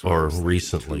what I Or was thinking,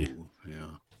 recently. too. Yeah.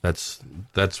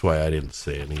 That's why I didn't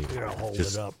say anything. Here, I'll hold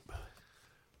it up.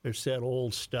 It's that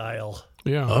old style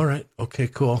Yeah. All right. Okay,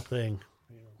 cool. thing.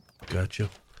 Gotcha.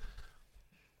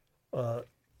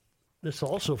 This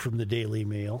also from the Daily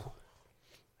Mail.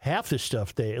 At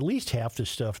least half the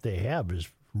stuff they have is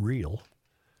real.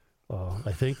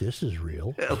 I think this is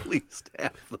real. At least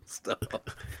half the stuff.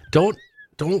 Don't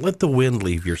let the wind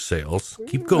leave your sails.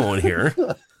 Keep going here.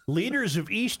 Leaders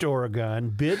of East Oregon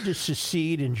bid to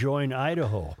secede and join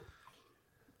Idaho.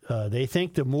 They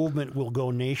think the movement will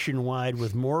go nationwide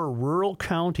with more rural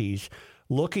counties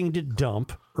looking to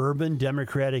dump urban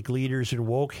Democratic leaders in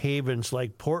woke havens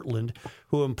like Portland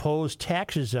who impose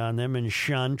taxes on them and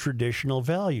shun traditional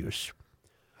values.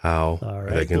 How All are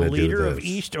right. they going The to do leader this? of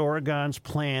East Oregon's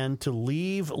plan to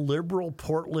leave liberal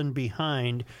Portland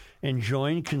behind and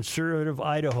join conservative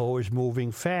Idaho is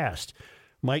moving fast.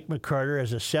 Mike McCarter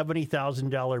has a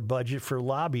 $70,000 budget for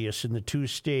lobbyists in the 2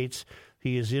 states.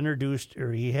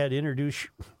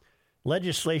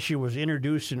 Legislation was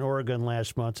introduced in Oregon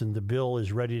last month, and the bill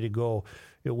is ready to go.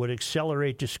 It would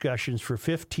accelerate discussions for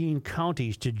 15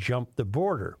 counties to jump the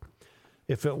border.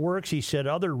 If it works, he said,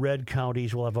 other red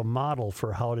counties will have a model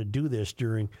for how to do this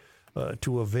to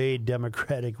evade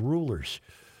Democratic rulers.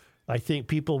 I think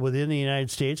people within the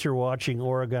United States are watching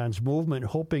Oregon's movement,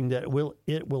 hoping that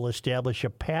it will establish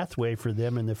a pathway for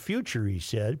them in the future, he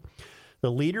said.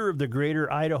 The leader of the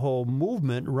Greater Idaho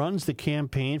movement runs the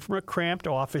campaign from a cramped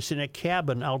office in a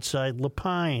cabin outside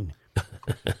Lapine.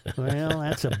 Well,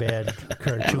 that's a bad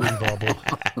cartoon bubble.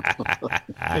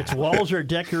 Its walls are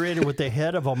decorated with the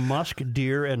head of a musk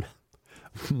deer and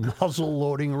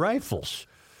muzzle-loading rifles.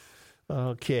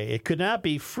 Okay, it could not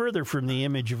be further from the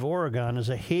image of Oregon as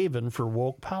a haven for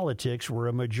woke politics, where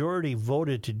a majority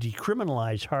voted to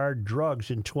decriminalize hard drugs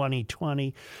in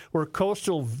 2020, where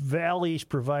coastal valleys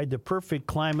provide the perfect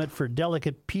climate for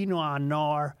delicate Pinot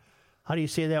Noir. How do you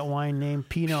say that wine name?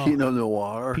 Pinot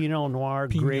Noir. Pinot Noir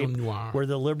grape, Noir. where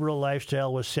the liberal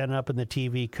lifestyle was set up in the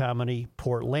TV comedy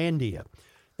Portlandia.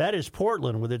 That is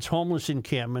Portland with its homeless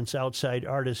encampments outside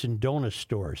artisan donut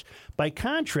stores. By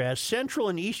contrast, central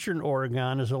and eastern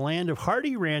Oregon is a land of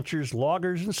hardy ranchers,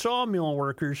 loggers, and sawmill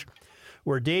workers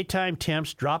where daytime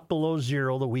temps drop below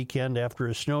zero the weekend after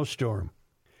a snowstorm,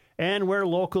 and where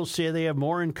locals say they have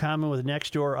more in common with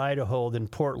next-door Idaho than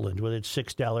Portland with its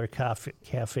 $6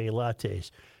 cafe lattes.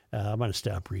 I'm going to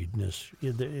stop reading this.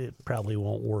 It probably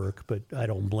won't work, but I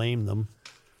don't blame them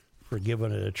for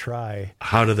giving it a try.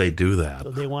 How do they do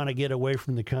that? They want to get away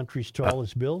from the country's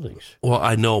tallest buildings. Well,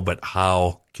 I know, but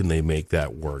how can they make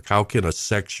that work? How can a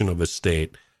section of a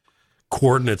state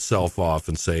cordon itself off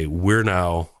and say, we're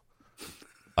now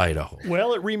Idaho?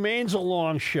 Well, it remains a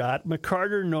long shot.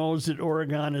 McCarter knows that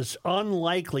Oregon is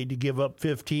unlikely to give up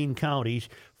 15 counties,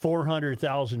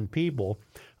 400,000 people,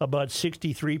 about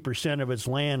 63% of its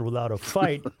land without a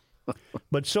fight.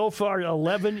 But so far,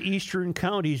 11 eastern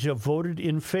counties have voted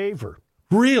in favor.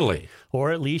 Really?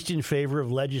 Or at least in favor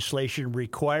of legislation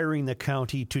requiring the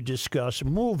county to discuss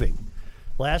moving.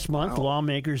 Last month,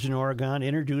 lawmakers in Oregon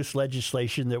introduced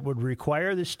legislation that would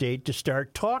require the state to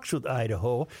start talks with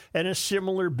Idaho, and a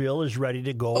similar bill is ready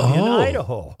to go in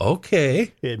Idaho.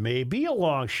 Okay. It may be a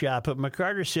long shot, but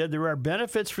McCarter said there are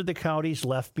benefits for the counties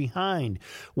left behind.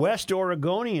 West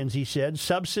Oregonians, he said,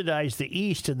 subsidize the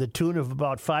East to the tune of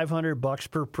about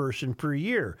 $500 per person per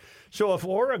year. So if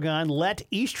Oregon let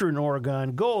Eastern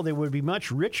Oregon go, they would be much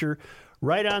richer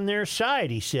right on their side,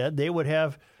 he said. They would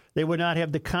not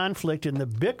have the conflict and the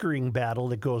bickering battle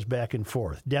that goes back and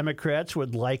forth. Democrats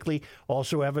would likely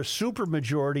also have a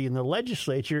supermajority in the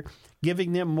legislature,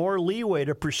 giving them more leeway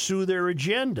to pursue their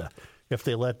agenda if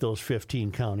they let those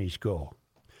 15 counties go.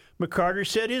 McCarter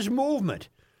said his movement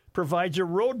provides a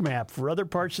roadmap for other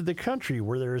parts of the country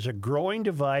where there is a growing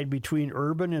divide between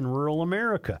urban and rural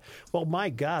America. Well, my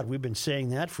God, we've been saying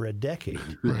that for a decade.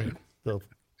 Right. The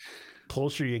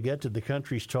closer you get to the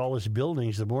country's tallest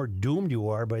buildings, the more doomed you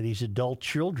are by these adult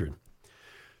children.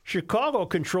 Chicago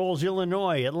controls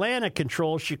Illinois. Atlanta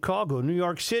controls Chicago. New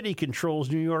York City controls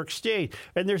New York State.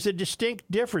 And there's a distinct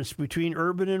difference between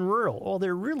urban and rural. Oh,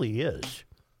 there really is.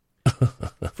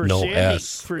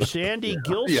 For Sandy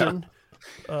Gilson,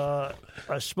 a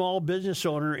small business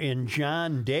owner in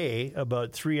John Day,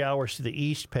 about 3 hours to the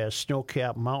east past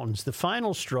snow-capped mountains, the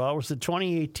final straw was the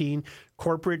 2018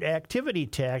 corporate activity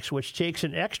tax, which takes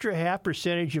an extra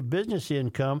 0.5% of business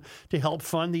income to help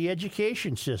fund the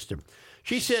education system.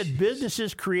 She said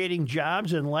businesses creating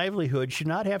jobs and livelihood should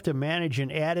not have to manage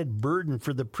an added burden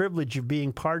for the privilege of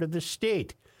being part of the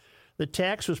state. The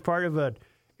tax was part of an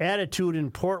attitude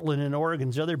in Portland and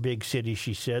Oregon's other big cities,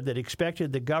 she said, that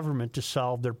expected the government to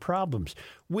solve their problems.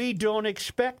 We don't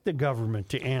expect the government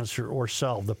to answer or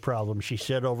solve the problem, she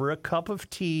said, over a cup of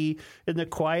tea in the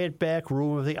quiet back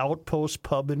room of the Outpost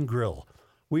Pub and Grill.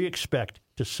 We expect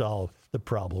to solve the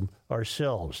problem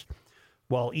ourselves.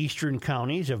 While eastern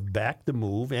counties have backed the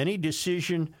move, any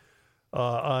decision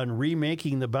on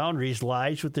remaking the boundaries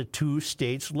lies with the two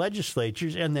states'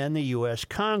 legislatures and then the U.S.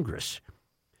 Congress.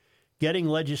 Getting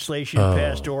legislation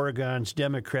past Oregon's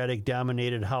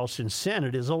Democratic-dominated House and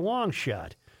Senate is a long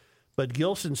shot. But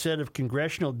Gilson said if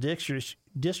congressional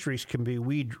districts can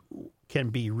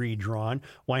be redrawn,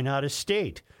 why not a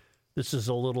state? This is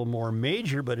a little more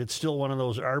major, but it's still one of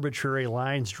those arbitrary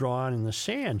lines drawn in the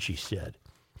sand, she said.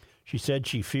 She said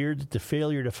she feared that the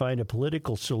failure to find a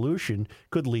political solution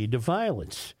could lead to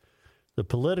violence.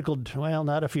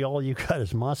 Not if all you got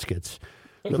is muskets.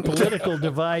 The political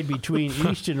divide between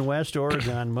East and West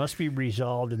Oregon must be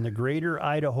resolved, and the Greater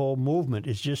Idaho movement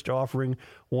is just offering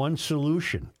one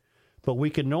solution. But we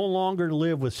can no longer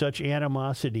live with such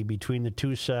animosity between the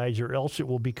two sides, or else it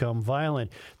will become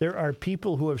violent. There are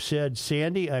people who have said,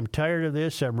 Sandy, I'm tired of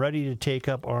this. I'm ready to take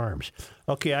up arms.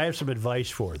 Okay, I have some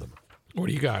advice for them. What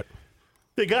do you got?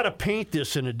 They got to paint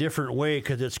this in a different way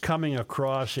because it's coming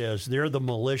across as they're the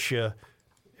militia.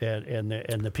 And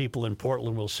the people in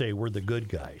Portland will say, we're the good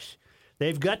guys.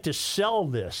 They've got to sell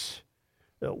this.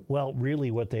 Well,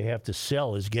 really what they have to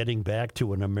sell is getting back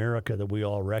to an America that we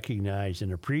all recognize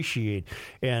and appreciate.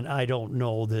 And I don't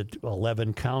know that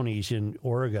 11 counties in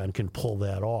Oregon can pull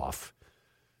that off.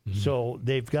 Mm-hmm. So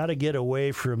they've got to get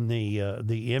away from the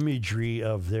imagery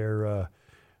of their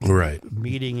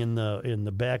meeting in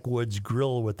the backwoods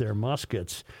grill with their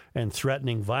muskets and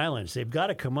threatening violence. They've got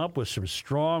to come up with some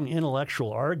strong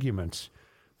intellectual arguments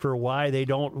for why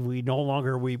we no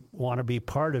longer want to be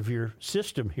part of your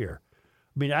system here.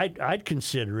 I mean, I'd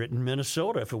consider it in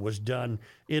Minnesota if it was done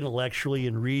intellectually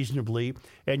and reasonably,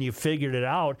 and you figured it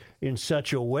out in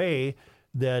such a way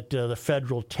that the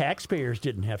federal taxpayers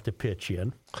didn't have to pitch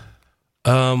in.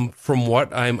 From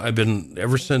what I've been,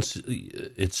 ever since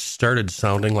it started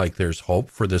sounding like there's hope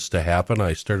for this to happen,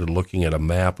 I started looking at a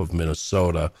map of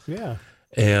Minnesota. Yeah.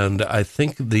 And I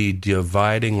think the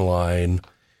dividing line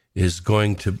is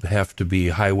going to have to be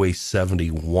Highway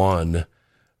 71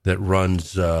 that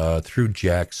runs through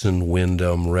Jackson,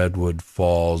 Windham, Redwood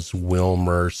Falls,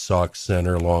 Wilmer, Sauk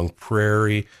Center, Long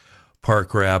Prairie,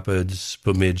 Park Rapids,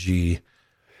 Bemidji,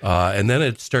 and then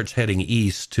it starts heading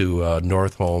east to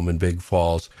North Home and Big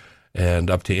Falls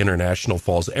and up to International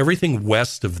Falls. Everything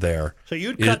west of there. So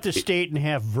you'd cut the state in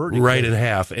half vertically. Right in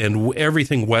half. And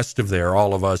everything west of there,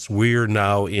 all of us, we're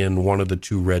now in one of the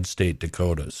 2 red state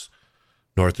Dakotas,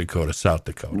 North Dakota, South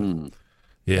Dakota.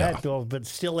 Yeah. But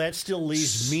still, that still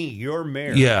leaves me, your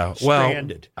mayor,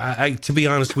 stranded. Well, to be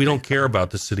honest, we don't care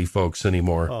about the city folks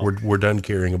anymore. Oh. We're done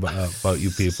caring about you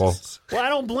people. Well, I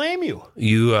don't blame you.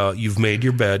 You've made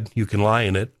your bed. You can lie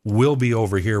in it. We'll be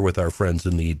over here with our friends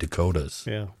in the Dakotas.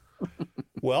 Yeah.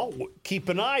 Well, keep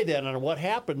an eye then on what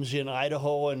happens in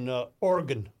Idaho and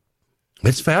Oregon.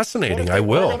 It's fascinating. I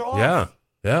will.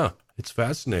 Yeah. It's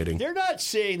fascinating. They're not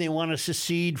saying they want to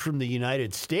secede from the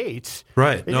United States.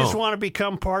 Right. They just want to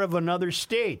become part of another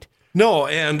state. No,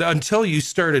 and until you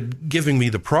started giving me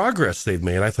the progress they've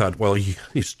made, I thought, well,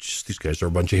 these guys are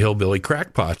a bunch of hillbilly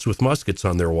crackpots with muskets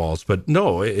on their walls. But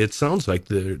no, it sounds like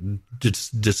the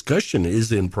discussion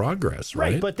is in progress,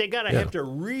 right? Right, but they got to have to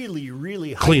really,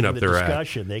 really clean up the their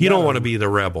discussion. You don't want to be the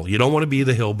rebel. You don't want to be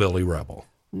the hillbilly rebel.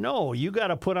 No, you got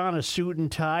to put on a suit and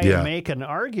tie and make an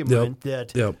argument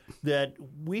that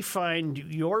we find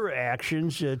your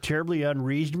actions terribly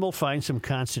unreasonable, find some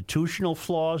constitutional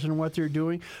flaws in what they're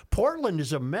doing. Portland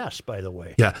is a mess, by the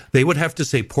way. Yeah, they would have to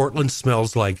say Portland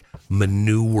smells like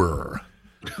manure,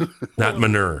 not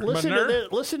manure.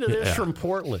 Listen to this from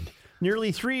Portland.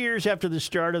 Nearly 3 years after the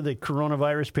start of the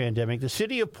coronavirus pandemic, the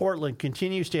city of Portland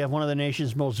continues to have one of the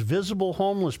nation's most visible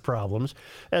homeless problems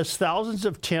as thousands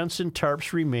of tents and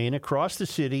tarps remain across the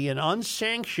city in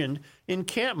unsanctioned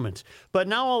encampments. But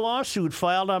now a lawsuit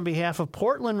filed on behalf of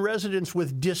Portland residents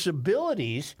with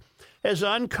disabilities has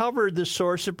uncovered the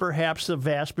source of perhaps the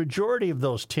vast majority of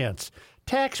those tents: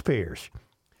 taxpayers.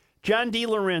 John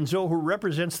DiLorenzo, who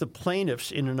represents the plaintiffs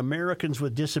in an Americans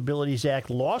with Disabilities Act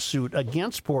lawsuit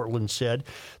against Portland, said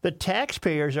the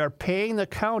taxpayers are paying the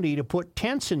county to put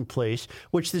tents in place,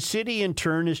 which the city in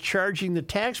turn is charging the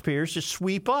taxpayers to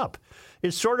sweep up.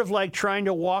 It's sort of like trying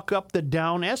to walk up the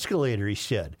down escalator, he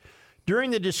said. During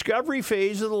the discovery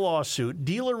phase of the lawsuit,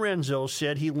 DiLorenzo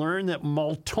said he learned that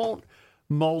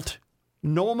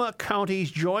Multnomah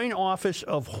County's Joint Office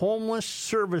of Homeless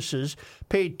Services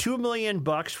paid $2 million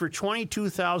for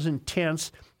 22,000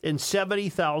 tents and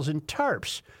 70,000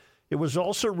 tarps. It was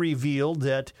also revealed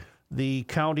that the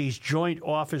county's Joint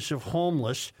Office of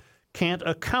Homeless can't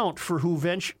account for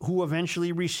who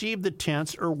eventually received the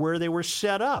tents or where they were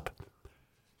set up.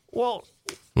 Well,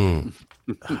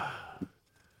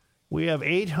 we have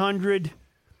 800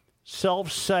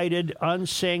 self-cited,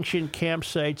 unsanctioned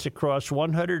campsites across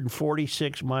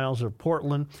 146 miles of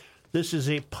Portland. This is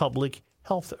a public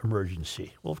health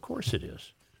emergency. Well, of course it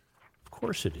is. Of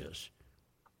course it is.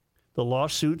 The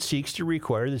lawsuit seeks to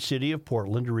require the city of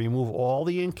Portland to remove all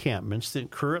the encampments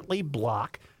that currently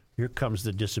block, here comes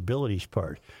the disabilities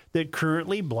part, that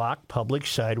currently block public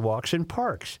sidewalks and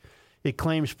parks. It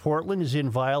claims Portland is in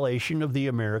violation of the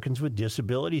Americans with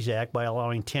Disabilities Act by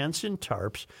allowing tents and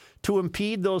tarps to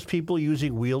impede those people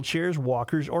using wheelchairs,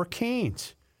 walkers, or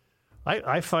canes.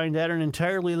 I find that an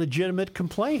entirely legitimate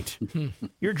complaint.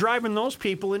 You're driving those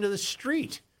people into the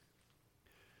street.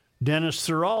 Dennis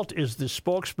Thuralt is the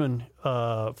spokesman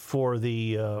for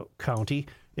the county.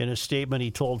 In a statement,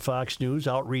 he told Fox News,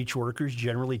 outreach workers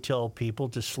generally tell people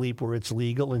to sleep where it's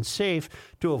legal and safe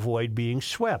to avoid being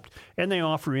swept. And they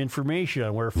offer information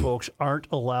on where folks aren't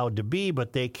allowed to be,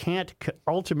 but they can't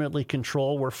ultimately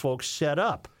control where folks set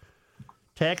up.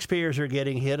 Taxpayers are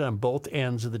getting hit on both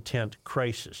ends of the tent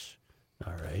crisis.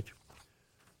 All right.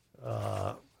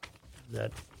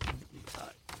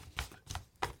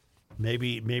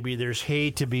 Maybe there's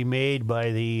hay to be made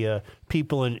by the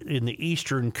people in the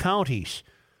eastern counties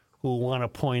who want to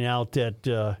point out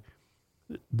that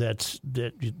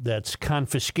that's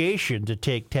confiscation to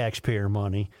take taxpayer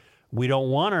money. We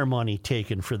don't want our money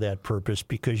taken for that purpose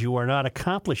because you are not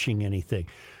accomplishing anything.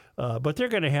 But they're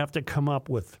going to have to come up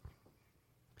with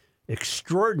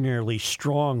extraordinarily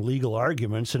strong legal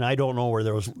arguments, and I don't know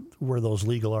where those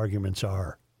legal arguments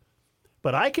are.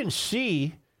 But I can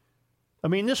see, I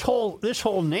mean, this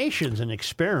whole nation's an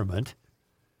experiment.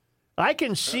 I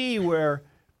can see where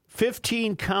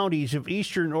 15 counties of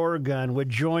eastern Oregon would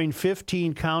join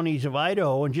 15 counties of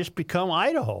Idaho and just become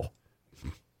Idaho.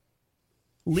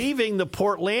 leaving the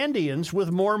Portlandians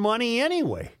with more money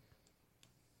anyway,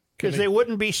 because they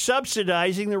wouldn't be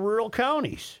subsidizing the rural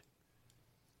counties.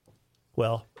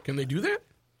 Well, can they do that?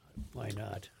 Why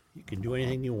not? You can do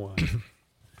anything you want.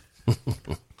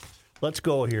 Let's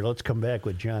go here. Let's come back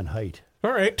with John Haidt.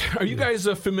 All right. Are you guys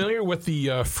familiar with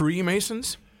the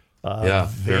Freemasons? Yeah,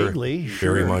 vaguely.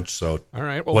 Very much so. All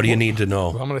right. Well, what do you need to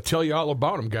know? Well, I'm going to tell you all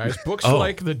about them, guys. Books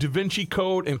like The Da Vinci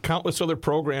Code and countless other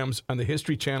programs on the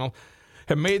History Channel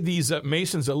have made these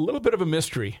Masons a little bit of a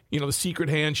mystery. You know, the secret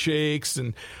handshakes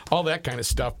and all that kind of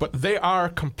stuff. But they are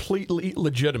completely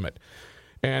legitimate.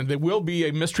 And they will be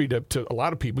a mystery to a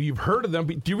lot of people. You've heard of them.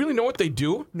 But do you really know what they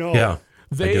do? No. Yeah.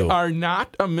 They are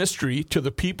not a mystery to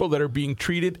the people that are being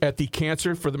treated at the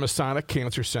Cancer for the Masonic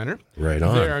Cancer Center. Right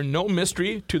on. They are no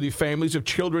mystery to the families of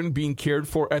children being cared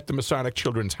for at the Masonic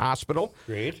Children's Hospital.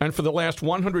 Great. And for the last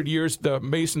 100 years, the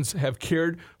Masons have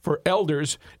cared for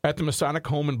elders at the Masonic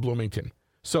Home in Bloomington.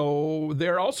 So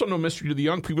they're also no mystery to the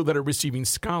young people that are receiving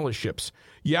scholarships.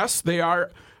 Yes, they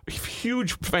are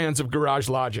huge fans of Garage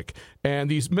Logic.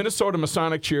 And these Minnesota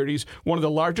Masonic Charities, one of the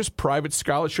largest private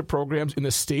scholarship programs in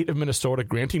the state of Minnesota,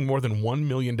 granting more than $1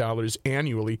 million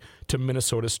annually to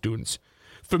Minnesota students.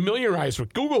 Familiarize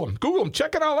with Google them,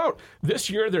 check it all out. This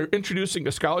year they're introducing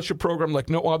a scholarship program like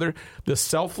no other, the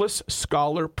Selfless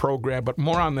Scholar Program, but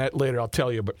more on that later, I'll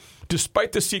tell you. But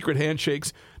despite the secret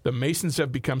handshakes, the Masons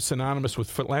have become synonymous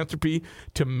with philanthropy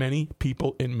to many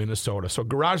people in Minnesota. So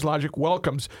Garage Logic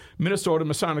welcomes Minnesota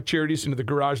Masonic Charities into the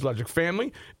Garage Logic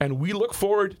family, and we look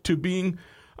forward to being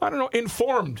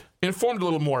informed a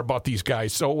little more about these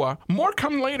guys. So more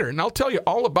coming later, and I'll tell you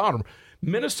all about them.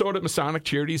 Minnesota Masonic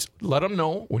Charities, let them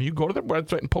know when you go to their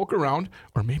website and poke around,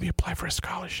 or maybe apply for a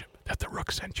scholarship that the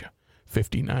Rook sent you.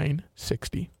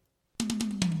 5960.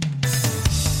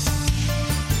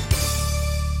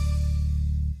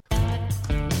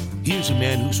 Here's a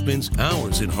man who spends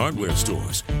hours in hardware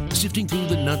stores, sifting through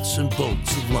the nuts and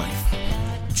bolts of life.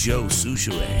 Joe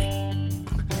Souchere.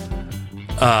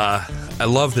 I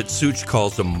love that Such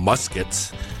calls them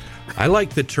muskets. I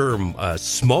like the term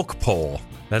smoke pole.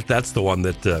 That's the one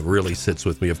that really sits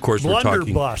with me. Of course, we're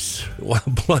talking blunderbuss.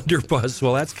 Blunderbuss.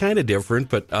 Well, that's kind of different,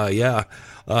 but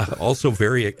also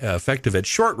very effective at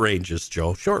short ranges,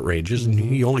 Joe. Short ranges, and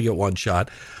you only get one shot.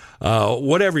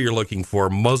 Whatever you're looking for,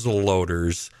 muzzle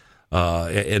loaders,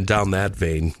 and down that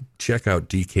vein, check out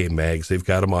DK Mags. They've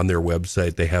got them on their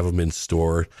website. They have them in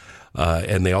store,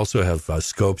 and they also have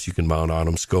scopes you can mount on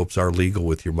them. Scopes are legal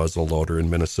with your muzzle loader in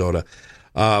Minnesota.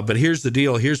 But here's the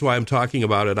deal. Here's why I'm talking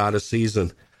about it out of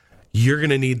season. You're going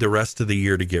to need the rest of the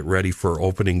year to get ready for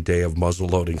opening day of muzzle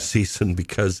loading season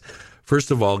because,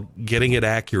 first of all, getting it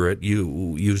accurate,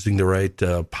 using the right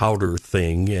powder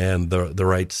thing and the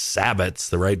right sabots,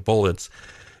 the right bullets,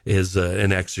 is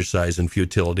an exercise in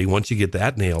futility. Once you get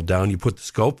that nailed down, you put the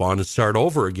scope on and start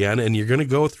over again, and you're going to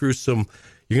go through some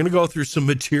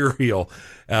material,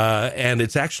 and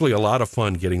it's actually a lot of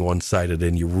fun getting one-sided,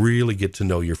 and you really get to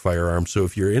know your firearm. So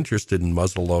if you're interested in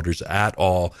muzzle loaders at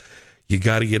all, you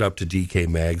got to get up to DK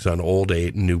Mags on Old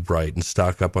 8 and New Bright and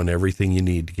stock up on everything you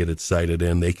need to get it sighted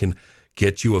in. They can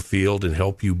get you a field and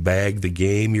help you bag the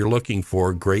game you're looking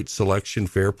for. Great selection,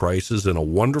 fair prices, and a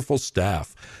wonderful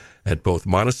staff at both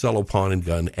Monticello Pawn and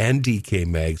Gun and DK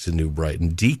Mags in New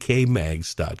Brighton.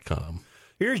 DKMags.com.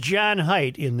 Here's John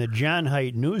Haidt in the John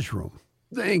Haidt Newsroom.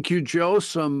 Thank you, Joe.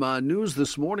 Some news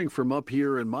this morning from up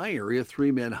here in my area.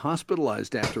 3 men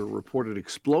hospitalized after a reported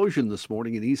explosion this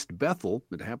morning in East Bethel.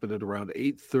 It happened at around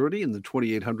 8:30 in the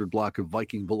 2800 block of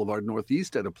Viking Boulevard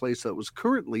Northeast at a place that was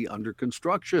currently under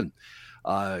construction.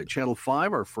 Channel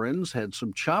 5, our friends, had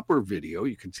some chopper video.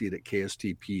 You can see it at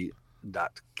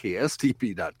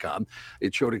KSTP.com.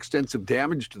 It showed extensive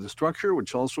damage to the structure,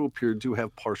 which also appeared to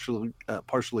have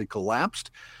partially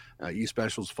collapsed. East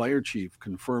Bethel's fire chief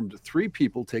confirmed 3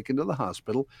 people taken to the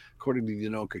hospital. According to the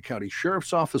Anoka County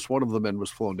Sheriff's Office, one of the men was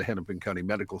flown to Hennepin County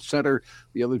Medical Center.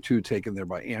 The other 2 taken there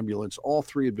by ambulance. All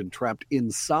 3 had been trapped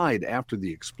inside after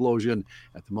the explosion.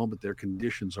 At the moment, their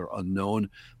conditions are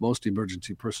unknown. Most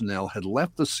emergency personnel had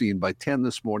left the scene by 10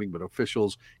 this morning, but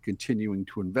officials continuing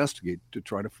to investigate to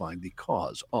try to find the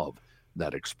cause of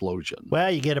that explosion. Well,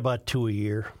 you get about 2 a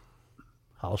year.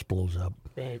 House blows up.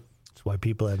 Right. That's why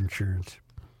people have insurance.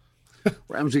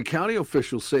 Ramsey County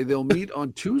officials say they'll meet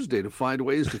on Tuesday to find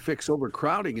ways to fix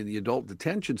overcrowding in the adult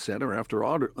detention center after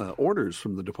orders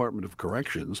from the Department of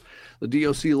Corrections. The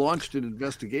DOC launched an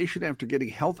investigation after getting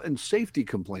health and safety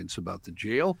complaints about the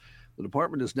jail. The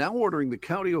department is now ordering the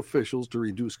county officials to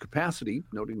reduce capacity,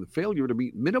 noting the failure to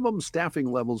meet minimum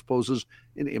staffing levels poses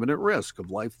an imminent risk of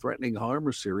life-threatening harm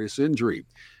or serious injury.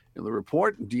 In the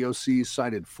report, DOC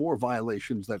cited 4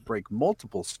 violations that break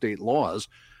multiple state laws.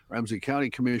 Ramsey County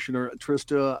Commissioner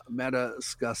Trista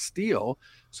Matascastillo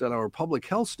said our public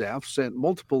health staff sent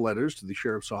multiple letters to the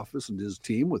sheriff's office and his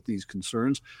team with these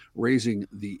concerns, raising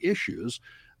the issues.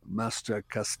 Master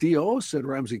Castillo said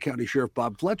Ramsey County Sheriff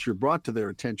Bob Fletcher brought to their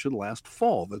attention last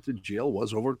fall that the jail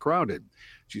was overcrowded.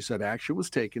 She said action was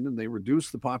taken and they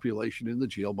reduced the population in the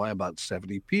jail by about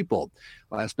 70 people.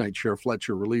 Last night, Sheriff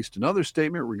Fletcher released another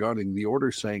statement regarding the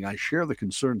order, saying, "I share the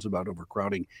concerns about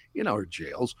overcrowding in our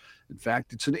jails. In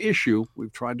fact, it's an issue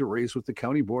we've tried to raise with the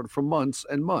county board for months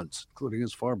and months, including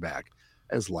as far back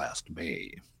as last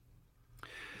May."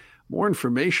 More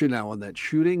information now on that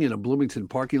shooting in a Bloomington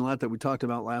parking lot that we talked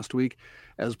about last week.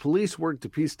 As police work to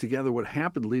piece together what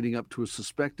happened leading up to a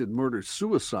suspected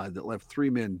murder-suicide that left 3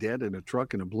 men dead in a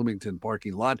truck in a Bloomington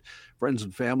parking lot, friends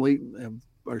and family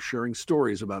are sharing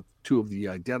stories about 2 of the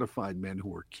identified men who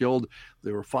were killed.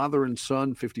 They were father and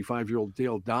son, 55-year-old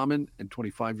Dale Dahman and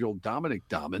 25-year-old Dominic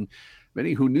Dahman.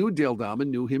 Many who knew Dale Dahman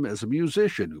knew him as a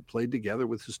musician who played together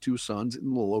with his 2 sons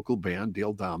in the local band,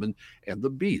 Dale Dahman and the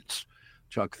Beats.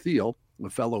 Chuck Thiel, a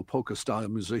fellow polka-style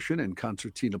musician and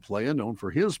concertina player known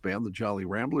for his band, the Jolly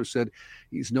Ramblers, said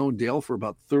he's known Dale for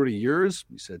about 30 years.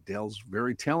 He said Dale's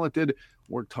very talented,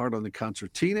 worked hard on the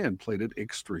concertina, and played it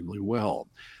extremely well.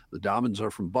 The Dahmans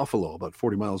are from Buffalo, about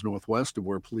 40 miles northwest of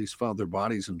where police found their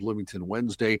bodies in Bloomington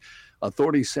Wednesday.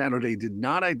 Authorities Saturday did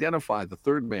not identify the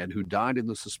 3rd man who died in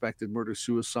the suspected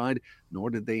murder-suicide, nor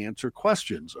did they answer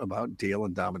questions about Dale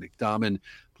and Dominic Dahman.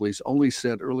 Police only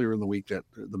said earlier in the week that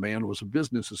the man was a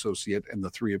business associate and the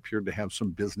 3 appeared to have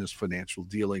some business financial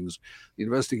dealings. The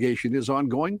investigation is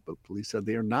ongoing, but police said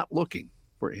they are not looking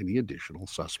for any additional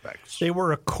suspects. They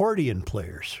were accordion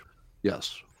players.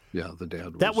 Yes. Yeah, the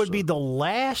dad was. That would be the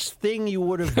last thing you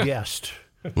would have guessed.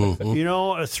 You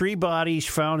know, 3 bodies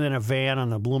found in a van on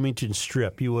the Bloomington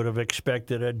Strip. You would have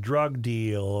expected a drug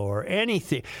deal or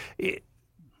anything.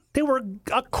 They were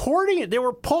accordion. They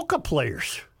were polka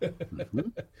players.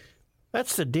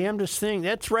 That's the damnedest thing.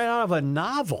 That's right out of a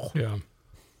novel. Yeah.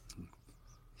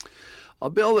 A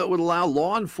bill that would allow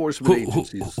law enforcement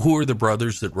agencies. Who are the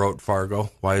brothers that wrote Fargo?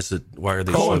 Why are they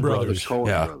Coen so brothers? Coen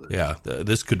brothers. Yeah.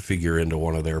 This could figure into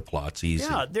one of their plots easy.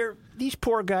 Yeah, these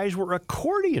poor guys were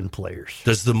accordion players.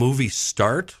 Does the movie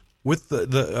start with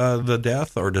the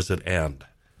death, or does it end?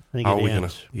 I think it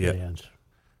ends. It ends.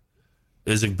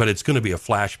 But it's going to be a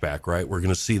flashback, right? We're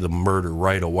going to see the murder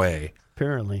right away.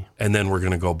 Apparently. And then we're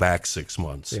going to go back 6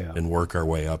 months and work our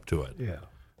way up to it. Yeah.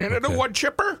 And in a wood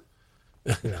chipper?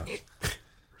 Yeah.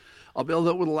 A bill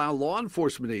that would allow law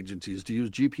enforcement agencies to use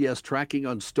GPS tracking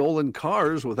on stolen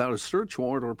cars without a search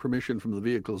warrant or permission from the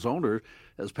vehicle's owner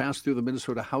has passed through the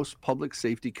Minnesota House Public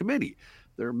Safety Committee.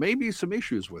 There may be some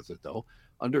issues with it, though.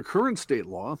 Under current state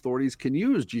law, authorities can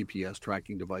use GPS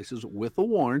tracking devices with a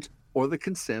warrant or the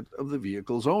consent of the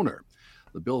vehicle's owner.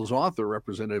 The bill's author,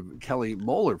 Representative Kelly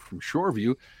Moeller from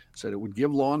Shoreview, said it would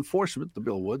give law enforcement, the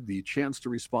bill would, the chance to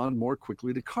respond more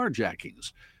quickly to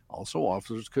carjackings. Also,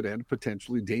 officers could end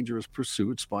potentially dangerous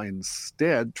pursuits by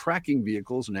instead tracking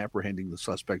vehicles and apprehending the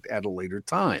suspect at a later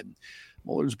time.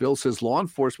 Mueller's bill says law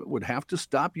enforcement would have to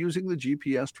stop using the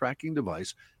GPS tracking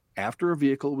device after a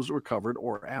vehicle was recovered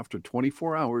or after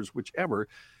 24 hours, whichever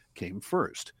came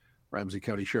first. Ramsey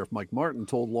County Sheriff Mike Martin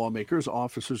told lawmakers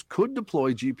officers could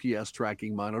deploy GPS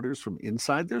tracking monitors from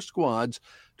inside their squads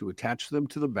to attach them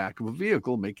to the back of a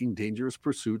vehicle, making dangerous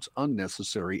pursuits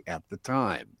unnecessary at the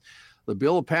time. The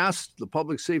bill passed the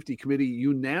Public Safety Committee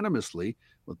unanimously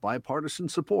with bipartisan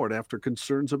support after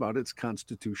concerns about its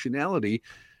constitutionality,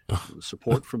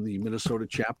 support from the Minnesota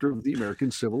chapter of the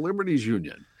American Civil Liberties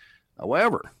Union.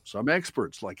 However, some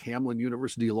experts like Hamline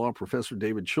University law professor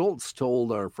David Schultz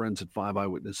told our friends at 5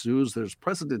 Eyewitness News there's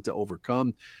precedent to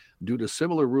overcome due to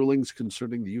similar rulings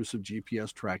concerning the use of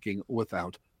GPS tracking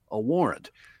without a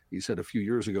warrant. He said a few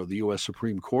years ago, the U.S.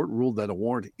 Supreme Court ruled that a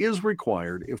warrant is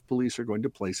required if police are going to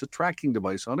place a tracking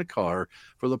device on a car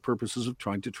for the purposes of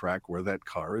trying to track where that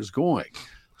car is going.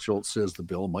 Schultz says the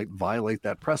bill might violate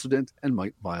that precedent and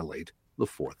might violate the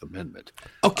Fourth Amendment.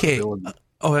 Okay.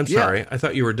 I'm sorry. I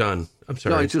thought you were done. I'm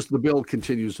sorry. No, it's just the bill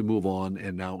continues to move on,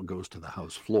 and now it goes to the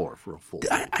House floor for a full.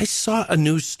 I saw a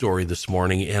news story this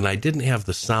morning, and I didn't have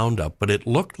the sound up, but it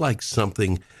looked like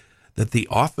something that the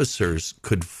officers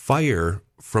could fire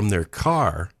from their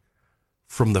car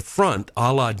from the front,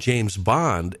 a la James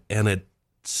Bond, and it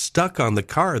stuck on the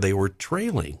car they were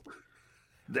trailing.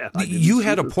 You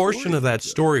had a portion of that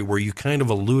story where you kind of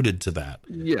alluded to that.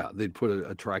 Yeah, they'd put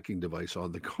a tracking device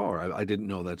on the car. I didn't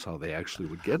know that's how they actually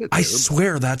would get it there. I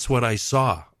swear that's what I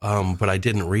saw, but I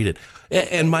didn't read it.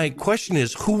 And my question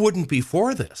is, who wouldn't be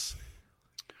for this?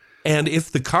 And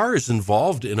if the car is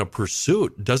involved in a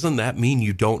pursuit, doesn't that mean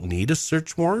you don't need a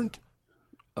search warrant?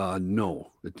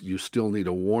 No, you still need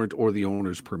a warrant or the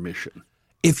owner's permission.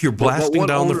 If you're blasting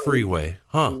down the owner- freeway,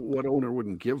 What owner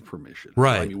wouldn't give permission?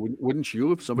 Right. I mean, wouldn't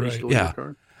you if somebody Right. stole Yeah. your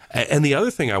car? And the other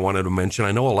thing I wanted to mention,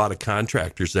 I know a lot of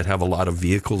contractors that have a lot of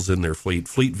vehicles in their fleet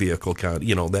vehicle count,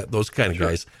 those kind of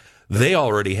guys, they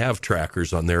already have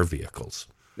trackers on their vehicles.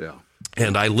 Yeah.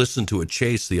 And I listened to a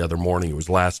chase the other morning, it was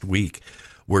last week,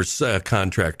 where a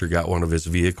contractor got one of his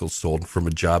vehicles stolen from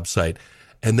a job site.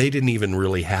 And they didn't even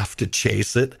really have to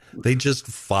chase it. They just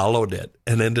followed it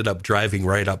and ended up driving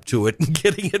right up to it and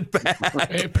getting it back.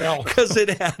 Hey, pal. Because it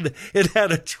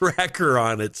had a tracker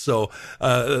on it. So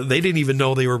they didn't even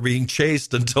know they were being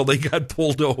chased until they got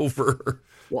pulled over.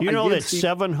 Well, You I know did that see-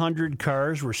 700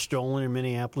 cars were stolen in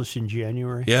Minneapolis in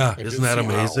January? Yeah, isn't that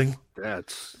amazing?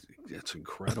 That's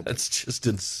incredible. That's just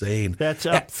insane. That's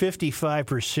up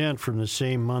 55% from the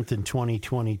same month in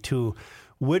 2022.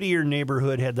 Whittier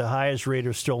neighborhood had the highest rate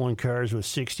of stolen cars with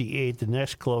 68. The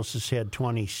next closest had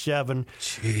 27.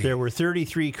 There were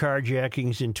 33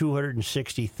 carjackings and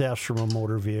 260 thefts from a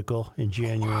motor vehicle in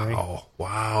January. Oh,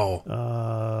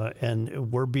 wow.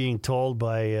 And we're being told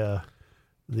by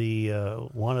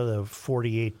one of the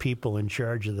 48 people in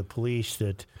charge of the police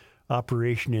that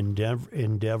Operation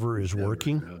Endeavor is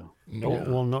working.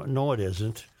 Well, no, it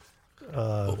isn't.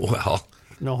 Well,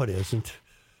 No, it isn't.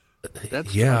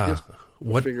 That's yeah. I just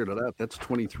What? figured it out. That's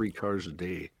 23 cars a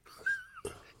day,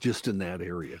 just in that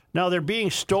area. Now they're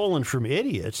being stolen from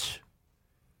idiots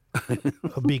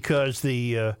because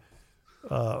the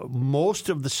most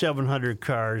of the 700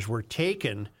 cars were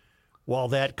taken while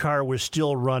that car was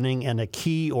still running and a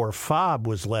key or fob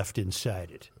was left inside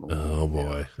it. Oh,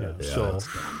 boy. So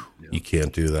You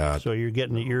can't do that.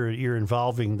 you're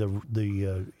involving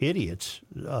the idiots,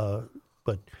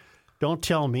 but don't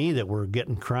tell me that we're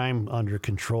getting crime under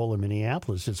control in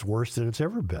Minneapolis. It's worse than it's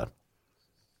ever been.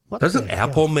 What Doesn't the hell?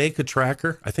 Apple make a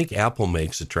tracker? I think Apple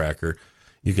makes a tracker.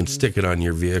 You can stick it on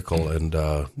your vehicle, and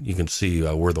you can see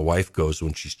where the wife goes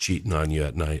when she's cheating on you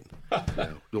at night.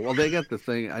 Well, they got the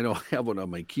thing. I don't have one on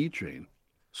my keychain,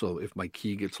 so if my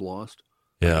key gets lost,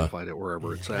 I Yeah. can find it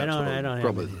wherever it's at. I don't So have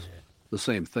probably any- the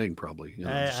same thing. Probably.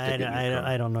 Just stick it in your car.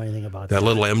 I don't know anything about That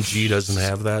little MG doesn't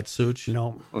have that, Such?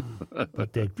 No,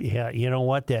 but you know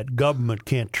what? That government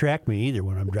can't track me either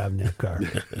when I'm driving that car.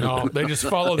 No, they just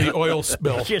follow the oil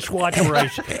spill. Just watch where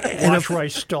I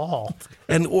stall.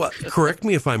 And correct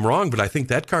me if I'm wrong, but I think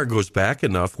that car goes back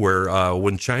enough where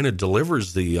when China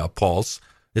delivers the Pulse,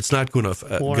 it's not going to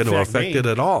affect me. it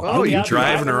at all. Oh, You're yeah,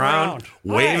 driving driving around, around.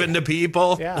 waving to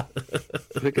people. Yeah.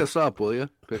 Pick us up, will you?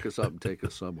 Pick us up and take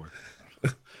us somewhere.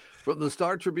 From the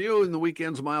Star Tribune, the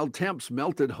weekend's mild temps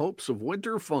melted hopes of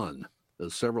winter fun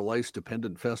as several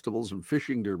ice-dependent festivals and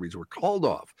fishing derbies were called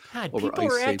off. God, over people ice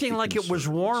were safety acting like it was concerns.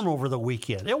 warm over the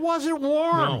weekend. It wasn't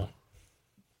warm. No.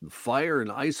 The Fire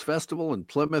and Ice Festival in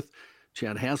Plymouth,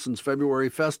 Chanhassen's February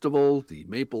Festival, the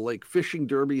Maple Lake Fishing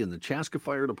Derby, and the Chaska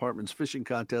Fire Department's fishing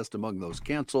contest among those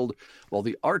canceled, while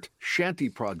the art shanty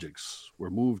projects were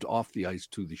moved off the ice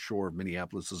to the shore of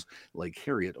Minneapolis's Lake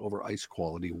Harriet over ice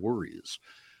quality worries.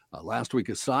 Last week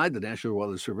aside, the National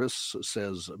Weather Service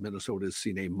says Minnesota has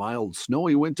seen a mild,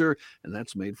 snowy winter, and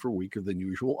that's made for weaker than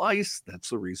usual ice. That's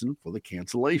the reason for the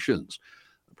cancellations.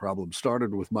 The problem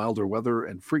started with milder weather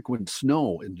and frequent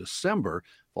snow in December,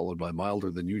 followed by milder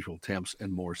than usual temps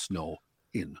and more snow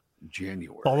in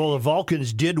January. Although the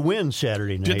Vulcans did win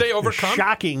Saturday night. Did they overcome? A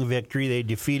shocking victory. They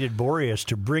defeated Boreas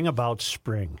to bring about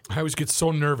spring. I always get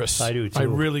so nervous. I do, too. I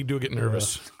really do get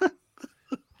nervous.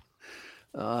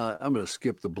 I'm going to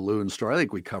skip the balloon story. I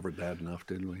think we covered that enough,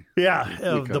 didn't we? Yeah,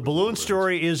 covered the the balloon balloons.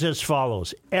 story is as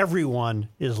follows. Everyone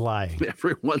is lying.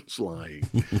 Everyone's lying.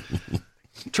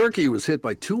 Turkey was hit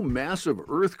by two massive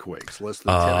earthquakes less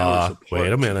than 10 hours apart.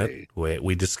 Wait a minute. today. Wait,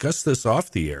 we discussed this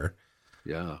off the air.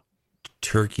 Yeah.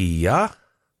 Turkey, yeah?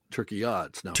 Turkey, yeah.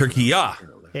 It's now Turkey, yeah.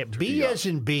 Hey, B as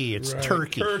in B. It's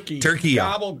Turkey. Turkey, yeah.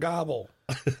 Gobble, gobble.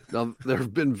 Now, there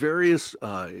have been various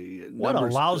What a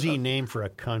numbers. lousy name for a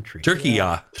country. Turkey,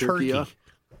 yeah. Turkey, yeah.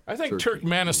 I think Turkey.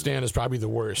 Turkmenistan is probably the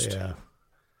worst. Yeah.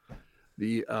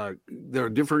 There are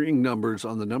differing numbers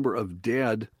on the number of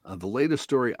dead. The latest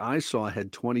story I saw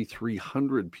had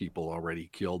 2,300 people already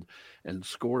killed and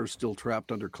scores still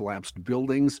trapped under collapsed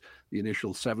buildings. The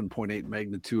initial 7.8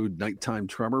 magnitude nighttime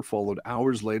tremor followed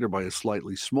hours later by a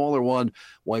slightly smaller one,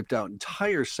 wiped out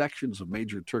entire sections of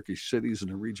major Turkish cities in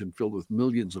a region filled with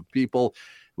millions of people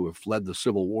who have fled the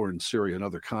civil war in Syria and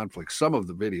other conflicts. Some of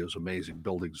the videos amazing,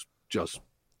 buildings just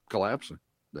collapsing.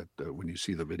 that when you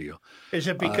see the video. Is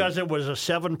it because it was a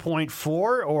 7.4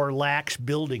 or lacks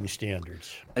building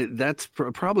standards? That's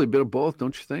probably a bit of both,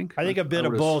 don't you think? I think a bit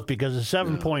of both, because a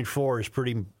 7.4 is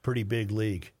pretty big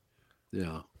league.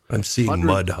 Yeah. I'm seeing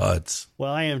mud huts.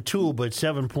 Well, I am too, but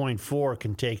 7.4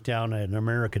 can take down an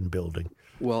American building.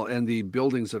 Well, and the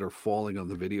buildings that are falling on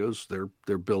the videos,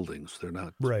 they're buildings. They're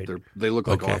not right. They look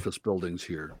like office buildings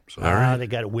here. So. They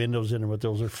got windows in them, but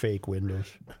those are fake windows.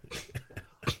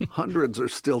 Hundreds are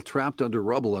still trapped under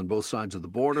rubble on both sides of the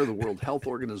border. The World Health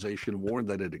Organization warned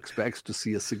that it expects to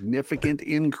see a significant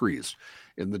increase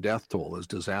in the death toll as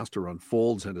disaster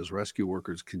unfolds and as rescue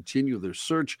workers continue their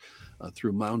search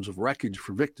through mounds of wreckage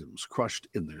for victims crushed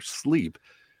in their sleep.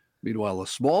 Meanwhile, a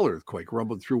small earthquake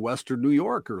rumbled through western New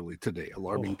York early today,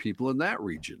 alarming people in that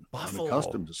region,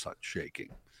 unaccustomed to such shaking.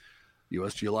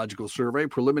 U.S. Geological Survey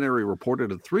preliminary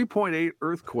reported a 3.8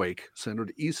 earthquake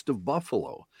centered east of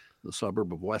Buffalo, the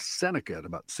suburb of West Seneca, at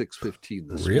about 6:15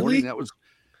 this morning. That was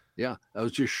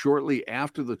just shortly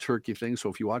after the turkey thing. So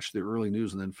if you watched the early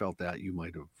news and then felt that, you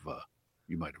might have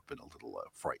been a little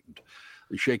frightened.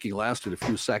 The shaking lasted a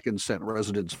few seconds, sent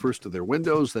residents first to their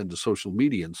windows, then to social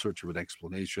media in search of an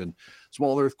explanation.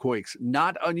 Small earthquakes,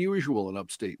 not unusual in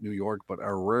upstate New York, but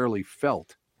are rarely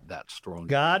felt that strong.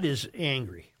 God is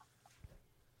angry.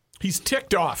 He's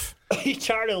ticked off. He's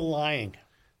tired of lying.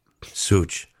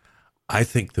 Such, I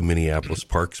think the Minneapolis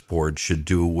Parks Board should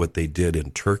do what they did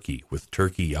in Turkey with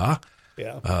Turkey Ya.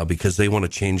 Yeah. Because they want to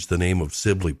change the name of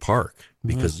Sibley Park.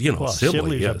 Because,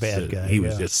 Sibley, a bad guy. He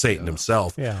was just Satan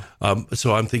himself. Yeah.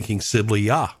 So I'm thinking Sibley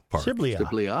Ya Park. Sibley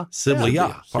Ya. Sibley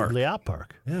Ya Park. Sibley Ya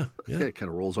Park. Yeah. Okay, it kind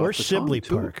of rolls off Where's the Sibley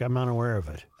tongue, Park? I'm unaware of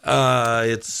it.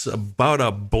 It's about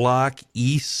a block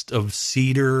east of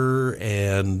Cedar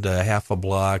and half a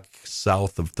block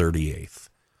south of 38th.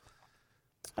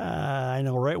 I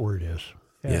know right where it is.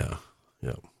 Yeah.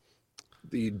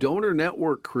 The donor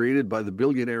network created by the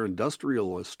billionaire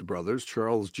industrialist brothers,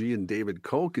 Charles G. and David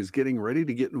Koch, is getting ready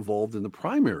to get involved in the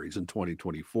primaries in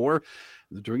 2024.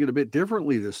 They're doing it a bit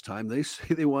differently this time. They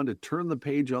say they want to turn the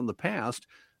page on the past.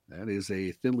 That is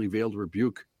a thinly veiled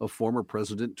rebuke of former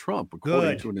President Trump,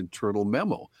 according to an internal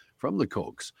memo from the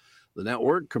Kochs. The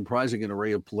network, comprising an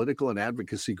array of political and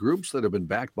advocacy groups that have been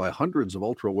backed by hundreds of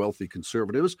ultra-wealthy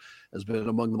conservatives, has been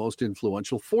among the most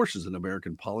influential forces in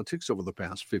American politics over the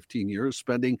past 15 years,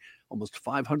 spending almost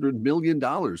 $500 million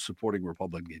supporting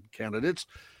Republican candidates.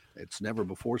 It's never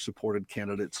before supported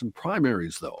candidates in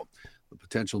primaries, though. The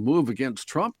potential move against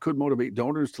Trump could motivate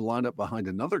donors to line up behind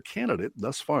another candidate.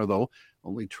 Thus far, though,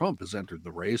 only Trump has entered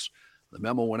the race. The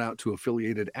memo went out to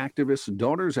affiliated activists and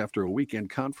donors after a weekend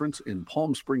conference in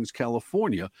Palm Springs,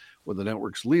 California, where the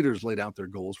network's leaders laid out their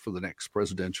goals for the next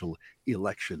presidential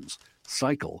elections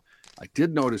cycle. I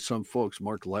did notice some folks,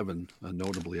 Mark Levin,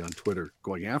 notably on Twitter,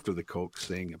 going after the Koch,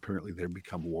 saying apparently they've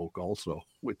become woke also,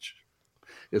 which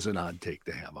is an odd take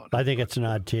to have on it. I think it's an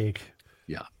odd take.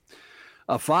 Yeah.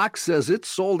 Fox says it's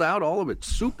sold out all of its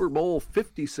Super Bowl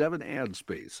 57 ad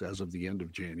space as of the end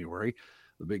of January.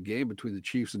 The big game between the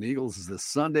Chiefs and Eagles is this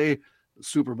Sunday. The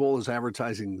Super Bowl is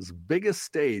advertising's biggest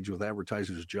stage, with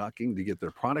advertisers jockeying to get their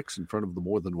products in front of the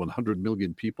more than 100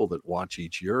 million people that watch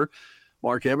each year.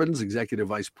 Mark Evans, Executive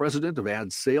Vice President of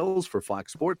Ad Sales for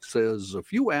Fox Sports, says a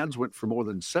few ads went for more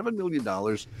than $7 million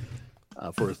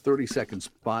for a 30-second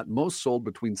spot. Most sold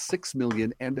between $6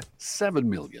 million and $7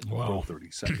 million for a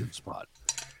 30-second spot.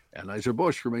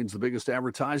 Anheuser-Busch remains the biggest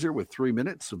advertiser with 3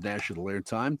 minutes of national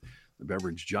airtime. The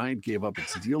beverage giant gave up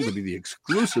its deal to be the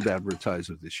exclusive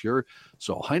advertiser this year.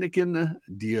 So Heineken,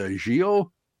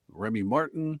 Diageo, Remy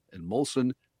Martin, and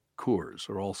Molson Coors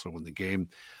are also in the game.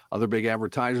 Other big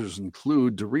advertisers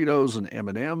include Doritos and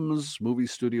M&M's, movie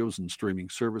studios, and streaming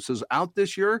services. Out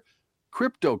this year,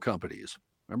 crypto companies.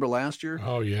 Remember last year?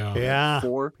 Oh, yeah. Yeah.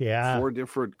 Four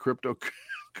different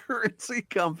cryptocurrency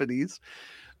companies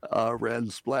ran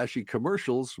splashy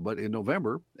commercials, but in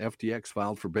November, FTX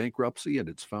filed for bankruptcy and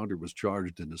its founder was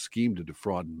charged in a scheme to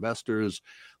defraud investors.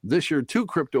 This year, 2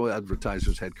 crypto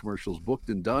advertisers had commercials booked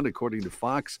and done, according to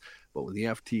Fox, but when the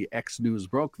FTX news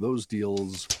broke, those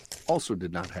deals also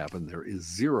did not happen. There is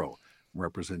zero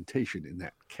representation in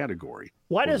that category.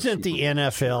 Why doesn't the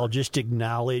NFL just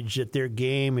acknowledge that their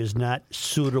game is not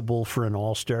suitable for an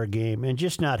all-star game and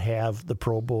just not have the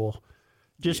Pro Bowl?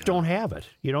 Just don't have it.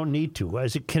 You don't need to.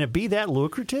 Can it be that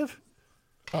lucrative?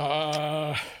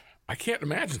 I can't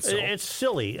imagine so. It's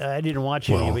silly. I didn't watch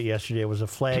any of it yesterday. It was a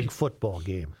flag football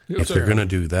game. If they're going to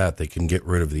do that, they can get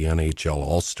rid of the NHL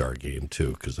All-Star game,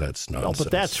 too, because that's nonsense. Oh,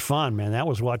 but that's fun, man. That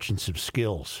was watching some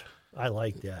skills. I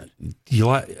like that.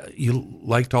 You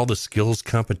liked all the skills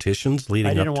competitions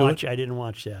leading up to it? I didn't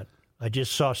watch that. I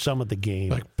just saw some of the game.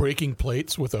 Like breaking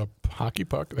plates with a hockey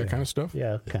puck, that kind of stuff.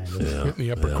 Yeah, kind of. In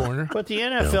the upper corner. But the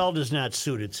NFL does not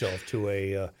suit itself to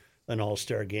an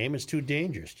all-star game. It's too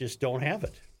dangerous. Just don't have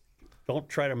it. Don't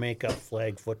try to make up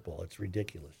flag football. It's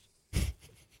ridiculous.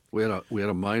 We had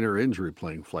a minor injury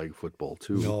playing flag football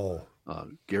too. No.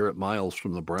 Garrett Miles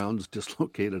from the Browns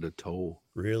dislocated a toe.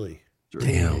 Really? During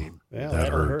the game. Yeah, That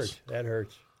hurts. That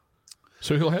hurts.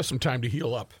 So he'll have some time to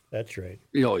heal up. That's right.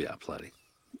 Oh, yeah, plenty.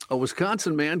 A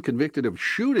Wisconsin man convicted of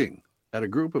shooting at a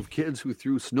group of kids who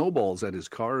threw snowballs at his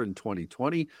car in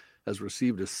 2020 has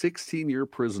received a 16-year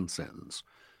prison sentence.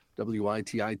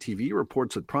 WITI-TV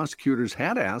reports that prosecutors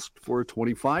had asked for a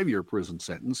 25-year prison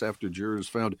sentence after jurors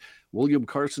found William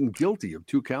Carson guilty of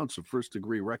 2 counts of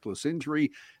first-degree reckless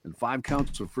injury and 5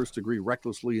 counts of first-degree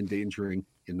recklessly endangering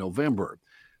in November.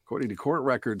 According to court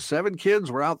records, 7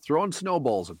 kids were out throwing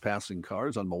snowballs at passing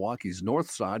cars on Milwaukee's north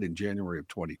side in January of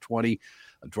 2020.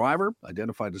 A driver,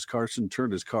 identified as Carson,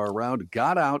 turned his car around,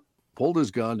 got out, pulled his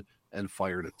gun, and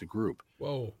fired at the group.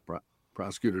 Whoa.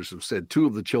 Prosecutors have said 2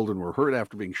 of the children were hurt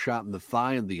after being shot in the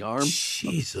thigh and the arm.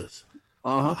 Jesus.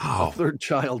 Wow. The third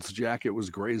child's jacket was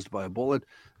grazed by a bullet.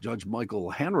 Judge Michael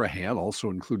Hanrahan also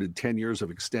included 10 years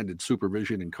of extended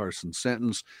supervision in Carson's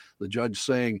sentence. The judge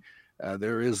saying,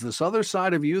 there is this other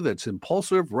side of you that's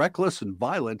impulsive, reckless, and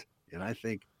violent, and I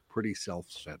think pretty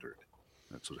self-centered.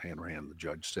 That's what Hanrahan, the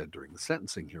judge, said during the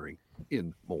sentencing hearing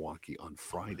in Milwaukee on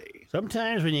Friday.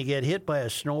 Sometimes when you get hit by a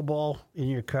snowball in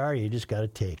your car, you just got to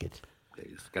take it.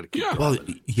 You just got to keep Well,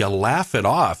 driving. you laugh it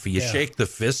off. You shake the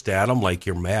fist at them like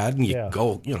you're mad, and you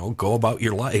go about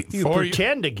your life. You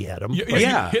pretend to get them. You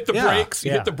Yeah, hit the yeah. brakes.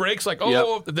 You hit the brakes like,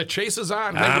 the chase is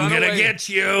on. I'm Run gonna away. get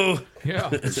you.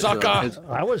 Yeah, sucker.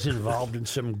 I was involved in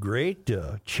some great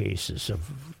chases,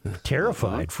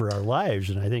 terrified for our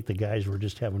lives, and I think the guys were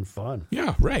just having fun.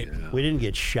 Yeah, right. We didn't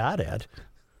get shot at.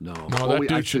 No, No, that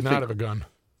dude should not have a gun.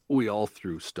 We all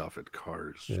threw stuff at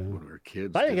cars when we were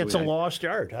kids. I think didn't it's a we? lost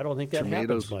art. I don't think that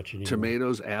happens much anymore.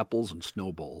 Tomatoes, apples, and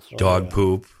snowballs. Dog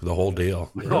poop, the whole deal.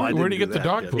 No, I Where do didn't you get the that,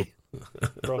 dog Debbie.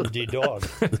 poop? From the dog.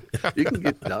 You can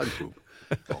get dog poop.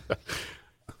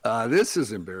 This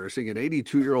is embarrassing. An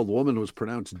 82-year-old woman was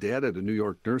pronounced dead at a New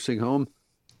York nursing home,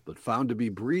 but found to be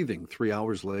breathing 3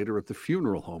 hours later at the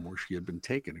funeral home where she had been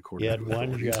taken, according You to had one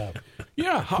authorities. job.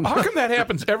 Yeah, how come that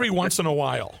happens every once in a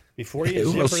while? Before you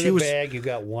Well, zipper she the was- bag, you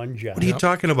got one job. What are you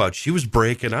talking about? She was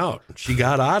breaking out. She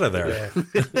got out of there.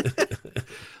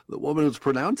 The woman was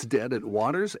pronounced dead at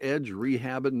Waters Edge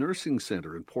Rehab and Nursing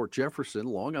Center in Port Jefferson,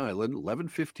 Long Island,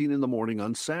 11:15 in the morning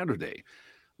on Saturday.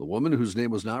 The woman, whose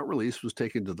name was not released, was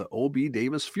taken to the O.B.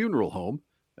 Davis Funeral Home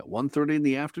at 1:30 in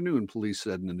the afternoon, police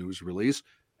said in a news release.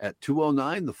 At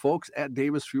 2:09, the folks at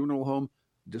Davis Funeral Home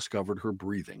discovered her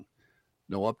breathing.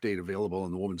 No update available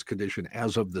on the woman's condition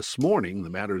as of this morning. The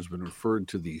matter has been referred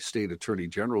to the State Attorney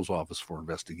General's office for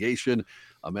investigation.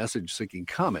 A message seeking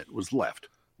comment was left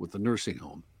with the nursing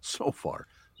home. So far,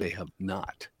 they have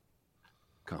not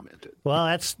commented. Well,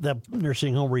 that's the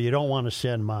nursing home where you don't want to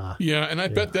send Ma. Yeah, and I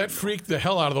bet that freaked the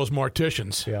hell out of those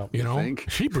morticians. Yeah. You know, think?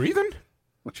 Is she breathing?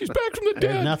 She's back from the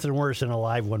There's dead. nothing worse than a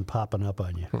live one popping up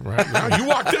on you. Right. Now, you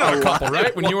walked in on a couple,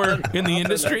 right, when you were in the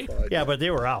industry? Yeah, but they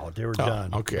were out. They were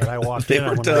done. okay. But I walked They in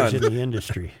were when I was in done. the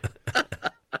industry.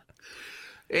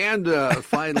 And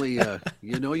finally,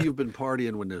 you know you've been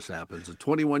partying when this happens. A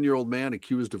 21-year-old man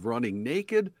accused of running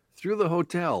naked through the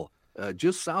hotel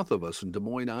just south of us in Des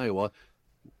Moines, Iowa,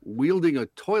 wielding a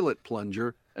toilet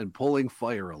plunger and pulling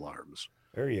fire alarms.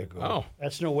 There you go. Oh.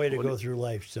 That's no way to go through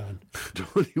life, son.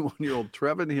 21-year-old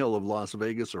Trevin Hill of Las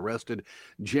Vegas arrested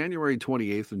January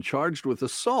 28th and charged with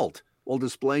assault while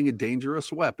displaying a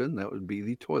dangerous weapon. That would be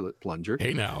the toilet plunger.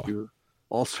 Hey, now. He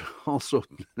Also,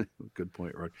 good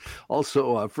point, Roy.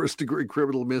 Also, first-degree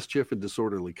criminal mischief and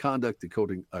disorderly conduct,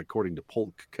 according to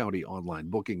Polk County online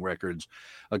booking records.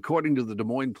 According to the Des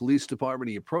Moines Police Department,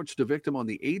 he approached a victim on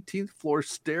the 18th floor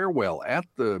stairwell at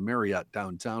the Marriott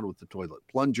downtown with the toilet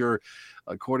plunger.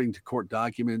 According to court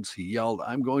documents, he yelled,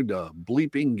 "I'm going to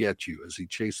bleeping get you," as he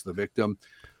chased the victim.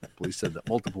 Police said that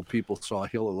multiple people saw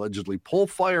Hill allegedly pull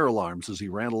fire alarms as he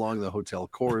ran along the hotel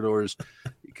corridors.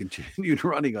 He continued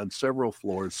running on several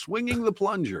floors, swinging the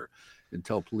plunger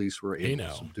until police were able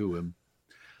to subdue him.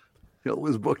 Hill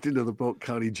was booked into the Polk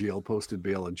County Jail, posted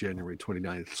bail on January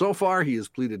 29th. So far, he has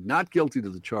pleaded not guilty to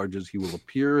the charges. He will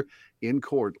appear in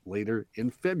court later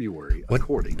in February,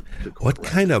 according to court What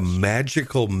kind of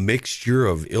magical mixture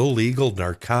of illegal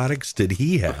narcotics did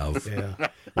he have? Yeah.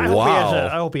 I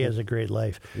hope he has a great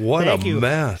life. What Thank a you.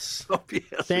 mess. Oh, yes.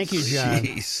 Thank you, John.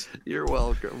 Jeez. You're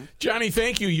welcome. Johnny,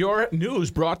 thank you. Your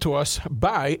news brought to us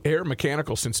by Air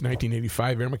Mechanical. Since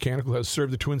 1985, Air Mechanical has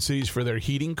served the Twin Cities for their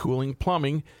heating, cooling,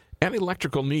 plumbing, and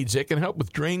electrical needs. They can help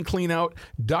with drain cleanout,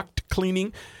 duct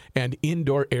cleaning, and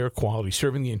indoor air quality,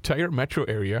 serving the entire metro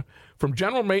area. From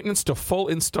general maintenance to full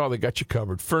install, they got you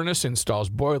covered. Furnace installs,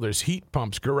 boilers, heat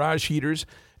pumps, garage heaters,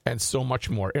 and so much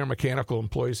more. Air Mechanical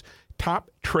employs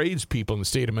top tradespeople in the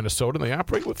state of Minnesota, and they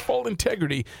operate with full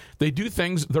integrity. They do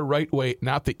things the right way,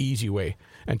 not the easy way.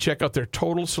 And check out their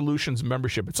Total Solutions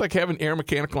membership. It's like having Air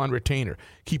Mechanical on retainer.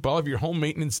 Keep all of your home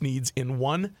maintenance needs in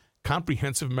one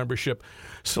comprehensive membership.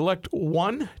 Select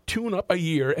one tune-up a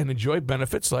year and enjoy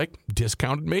benefits like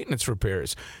discounted maintenance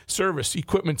repairs, service,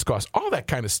 equipment costs, all that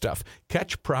kind of stuff.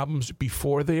 Catch problems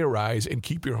before they arise and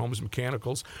keep your home's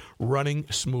mechanicals running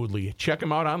smoothly. Check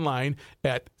them out online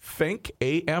at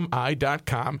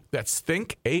thinkami.com. That's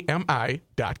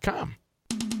thinkami.com.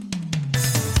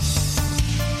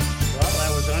 Well,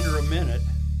 that was under a minute.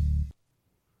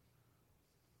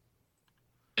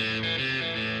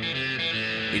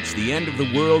 It's the end of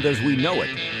the world as we know it,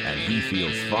 and he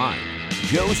feels fine.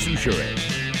 Joe Souchere.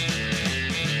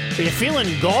 Are you feeling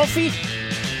golfy?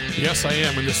 Yes, I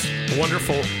am in this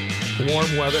wonderful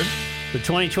warm weather. The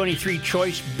 2023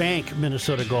 Choice Bank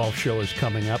Minnesota Golf Show is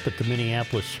coming up at the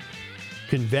Minneapolis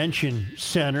Convention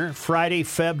Center, Friday,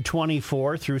 Feb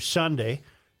 24 through Sunday,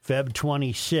 Feb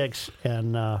 26.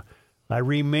 And I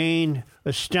remain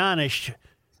astonished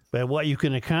by what you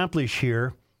can accomplish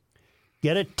here.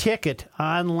 Get a ticket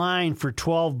online for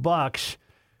 $12,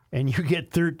 and you get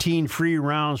 13 free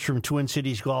rounds from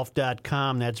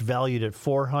TwinCitiesGolf.com. That's valued at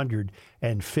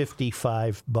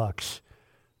 $455.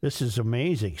 This is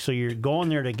amazing. So you're going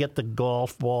there to get the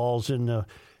golf balls and the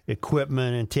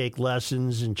equipment and take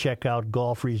lessons and check out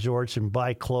golf resorts and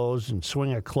buy clothes and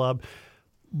swing a club.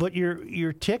 But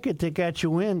your ticket that got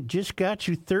you in just got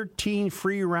you 13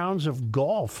 free rounds of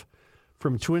golf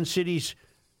from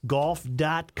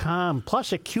TwinCitiesGolf.com,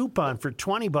 plus a coupon for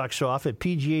 $20 off at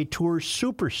PGA Tour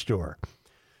Superstore.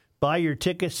 Buy your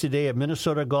tickets today at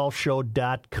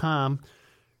MinnesotaGolfShow.com,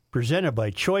 presented by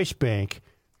Choice Bank,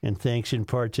 and thanks in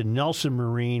part to Nelson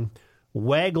Marine,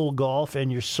 Waggle Golf,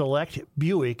 and your select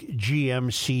Buick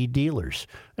GMC dealers.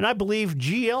 And I believe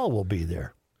GL will be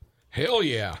there. Hell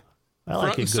yeah. I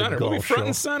like front and a good center. golf We'll be front show.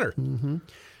 and center. Mm-hmm.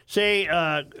 Say,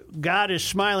 God is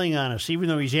smiling on us. Even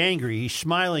though he's angry, he's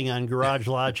smiling on Garage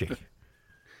Logic.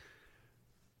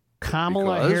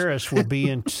 Kamala Because? Harris will be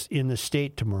in the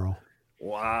state tomorrow.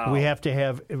 Wow. We have to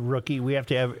have, rookie, we have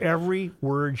to have every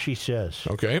word she says.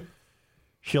 Okay.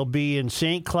 She'll be in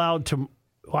St. Cloud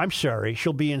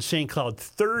she'll be in St. Cloud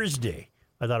Thursday.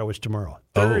 I thought it was tomorrow.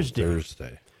 Thursday. Oh,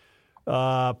 Thursday.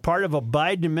 Part of a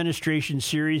Biden administration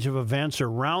series of events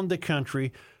around the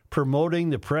country promoting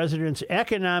the president's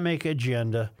economic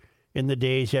agenda in the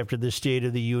days after the State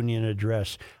of the Union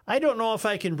address. I don't know if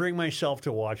I can bring myself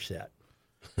to watch that.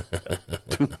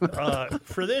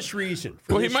 For this reason.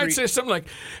 Well, he might say something like,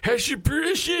 half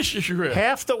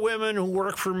the women who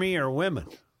work for me are women.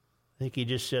 I think he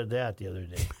just said that the other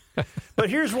day. But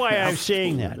here's why I'm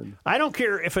saying that. I don't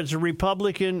care if it's a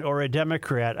Republican or a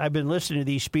Democrat. I've been listening to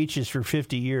these speeches for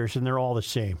 50 years, and they're all the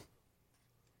same.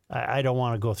 I don't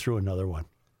want to go through another one.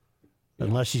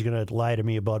 Unless he's going to lie to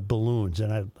me about balloons,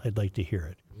 and I'd like to hear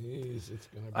it.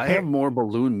 I have more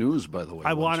balloon news, by the way.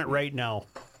 I want it right now.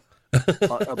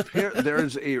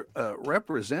 There's a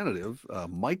representative,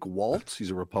 Mike Waltz. He's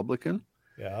a Republican.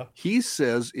 Yeah. He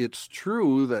says it's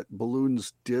true that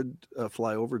balloons did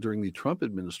fly over during the Trump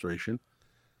administration,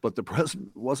 but the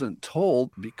president wasn't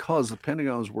told because the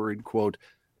Pentagon was worried, quote,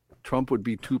 Trump would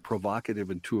be too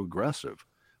provocative and too aggressive.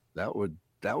 That would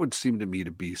seem to me to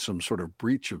be some sort of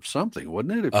breach of something,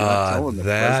 wouldn't it? If you're not telling the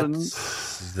president.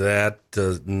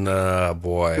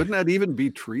 Boy. Couldn't that even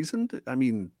be treason? I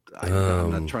mean,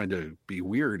 I'm not trying to be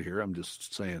weird here. I'm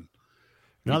just saying.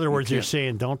 In other words, they're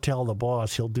saying, don't tell the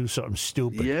boss. He'll do something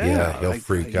stupid. Yeah, he'll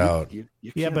freak out. You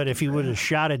Yeah, can't but do if he would have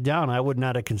shot it down, I would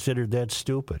not have considered that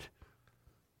stupid.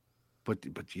 But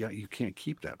yeah, you can't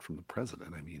keep that from the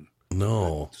president. I mean,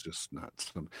 no, it's just not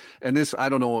some. And this, I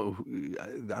don't know.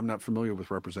 I'm not familiar with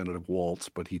Representative Waltz,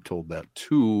 but he told that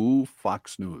to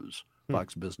Fox News,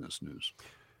 Fox Business News.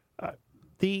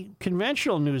 The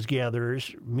conventional news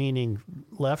gatherers, meaning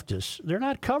leftists, they're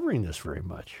not covering this very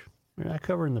much. They're not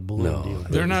covering the balloon deal.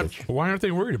 They're not. Why aren't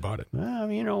they worried about it?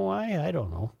 You know why? I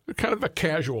don't know. They're kind of a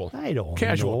casual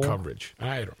know. coverage.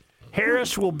 I don't know.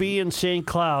 Harris will be in St.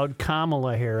 Cloud,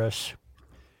 Kamala Harris,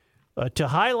 to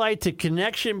highlight the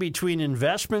connection between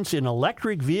investments in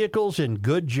electric vehicles and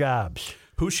good jobs.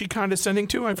 Who's she condescending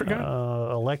to? I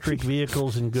forgot. Electric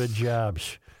vehicles and good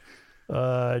jobs.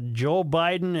 Joe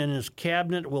Biden and his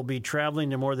cabinet will be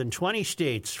traveling to more than 20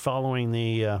 states following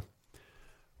the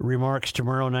remarks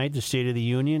tomorrow night, the State of the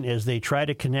Union, as they try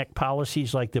to connect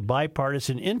policies like the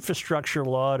bipartisan infrastructure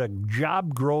law to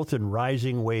job growth and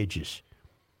rising wages.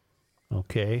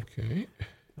 Okay.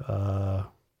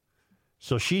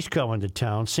 So she's coming to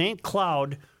town. St.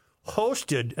 Cloud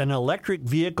hosted an electric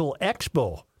vehicle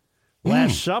expo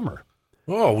last summer.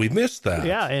 Oh, we missed that.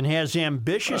 Yeah, and has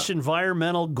ambitious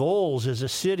environmental goals as a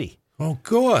city. Oh,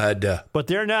 good. But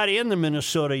they're not in the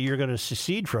Minnesota you're going to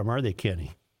secede from, are they,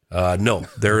 Kenny? No,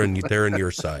 they're in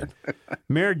your side.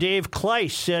 Mayor Dave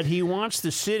Kleiss said he wants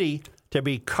the city to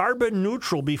be carbon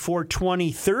neutral before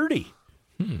 2030.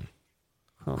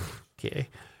 Okay.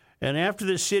 And after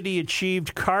the city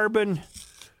achieved carbon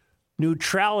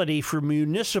neutrality for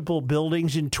municipal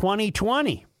buildings in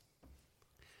 2020.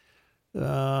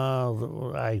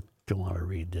 I don't want to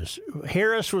read this.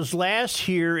 Harris was last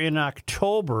here in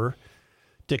October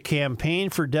to campaign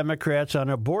for Democrats on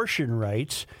abortion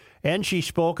rights, and she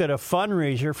spoke at a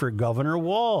fundraiser for Governor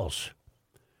Walz.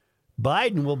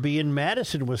 Biden will be in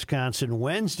Madison, Wisconsin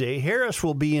Wednesday. Harris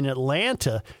will be in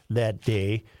Atlanta that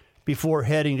day before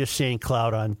heading to St.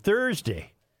 Cloud on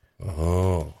Thursday.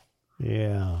 Oh.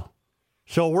 Yeah.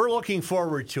 So we're looking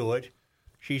forward to it.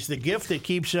 She's the gift that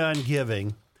keeps on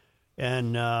giving.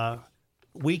 And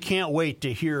we can't wait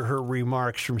to hear her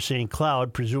remarks from St.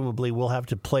 Cloud. Presumably we'll have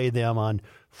to play them on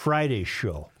Friday's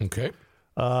show. Okay.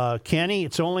 Kenny,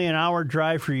 it's only an hour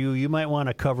drive for you. You might want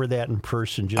to cover that in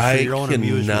person just for your own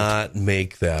amusement. I cannot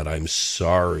make that. I'm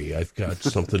sorry. I've got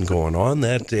something going on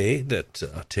that day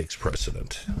that takes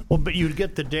precedent. Well, but you'd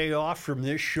get the day off from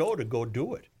this show to go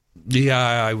do it. Yeah,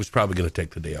 I was probably going to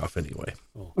take the day off anyway.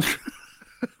 Oh.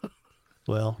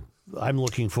 Well, I'm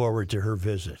looking forward to her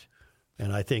visit,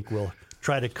 and I think we'll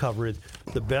try to cover it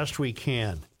the best we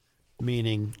can.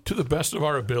 Meaning, to the best of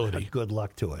our ability. Good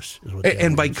luck to us.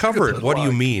 And by cover it, what do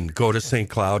you mean? Go to St.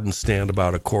 Cloud and stand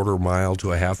about a quarter mile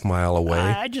to a half mile away?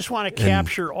 I just want to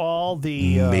capture all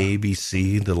the... maybe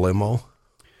see the limo?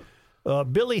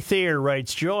 Billy Thayer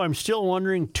writes, Joe, I'm still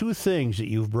wondering two things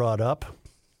that you've brought up.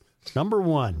 Number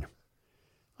one,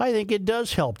 I think it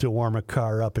does help to warm a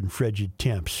car up in frigid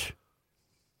temps.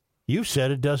 You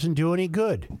said it doesn't do any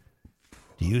good.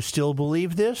 Do you still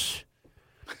believe this?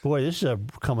 Boy, this is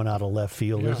coming out of left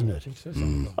field, isn't it?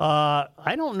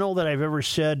 I don't know that I've ever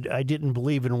said I didn't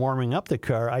believe in warming up the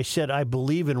car. I said I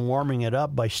believe in warming it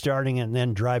up by starting it and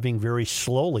then driving very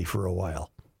slowly for a while.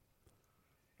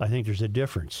 I think there's a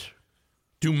difference.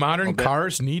 Do modern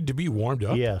cars need to be warmed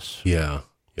up? Yes. Yeah.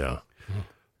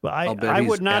 But I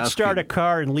would not start a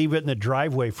car and leave it in the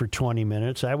driveway for 20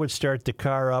 minutes. I would start the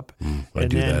car up. I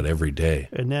do that every day.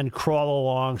 And then crawl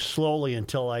along slowly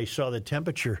until I saw the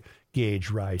temperature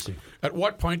gauge rising. At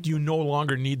what point do you no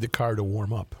longer need the car to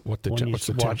warm up? What's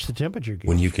the temperature gauge?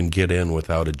 When you can get in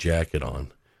without a jacket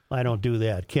on. I don't do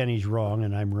that. Kenny's wrong,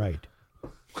 and I'm right.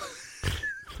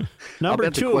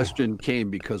 Number two. The question came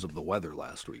because of the weather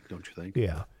last week, don't you think?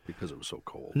 Yeah. Because it was so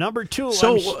cold. Number two.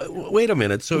 So, wait a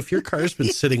minute. So if your car's been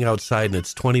sitting outside and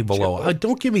it's 20 below,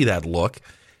 don't give me that look.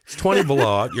 It's 20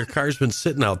 below. Your car's been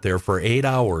sitting out there for 8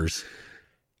 hours.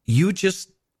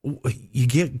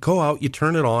 Go out, you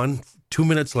turn it on. 2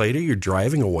 minutes later, you're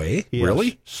driving away? Yes,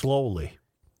 really? Slowly.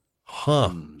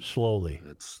 Huh. Slowly.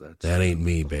 That ain't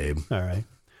me, babe. All right.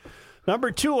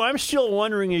 Number two, I'm still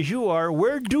wondering, as you are,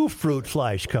 where do fruit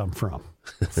flies come from?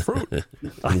 Fruit.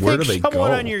 And where do they go?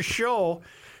 Someone on your show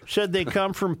said they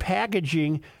come from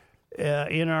packaging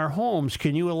in our homes.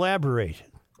 Can you elaborate?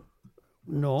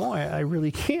 No, I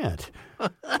really can't. Please.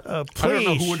 I don't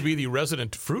know who would be the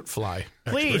resident fruit fly.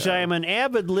 Please, I am an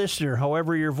avid listener.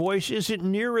 However, your voice isn't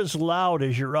near as loud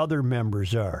as your other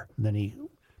members are. Then he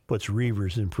puts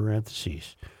Reavers in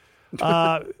parentheses.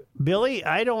 Billy,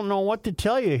 I don't know what to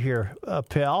tell you here,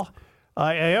 pal.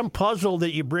 I am puzzled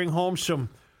that you bring home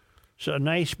a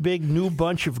nice big new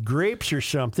bunch of grapes or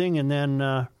something, and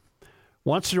then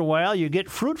once in a while you get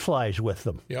fruit flies with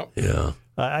them. Yep. Yeah.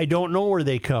 I don't know where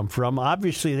they come from.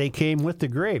 Obviously, they came with the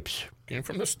grapes. Came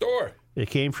from the store. They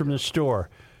came from the store.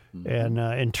 And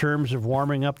in terms of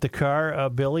warming up the car,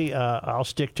 Billy, I'll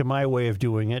stick to my way of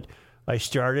doing it. I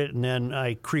start it and then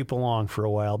I creep along for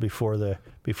a while before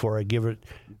I give it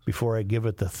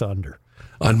the thunder.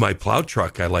 On my plow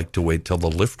truck, I like to wait till the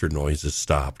lifter noise is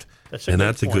stopped.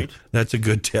 That's a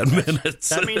good 10 minutes.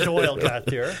 That means oil got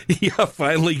there. Yeah,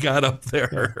 finally got up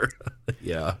there.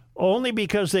 Yeah. Only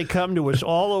because they come to us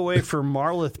all the way from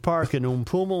Marloth Park in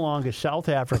Mpumalanga, South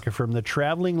Africa, from the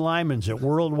traveling Lymans at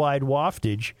Worldwide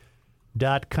Waftage.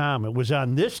 redwood.com. It was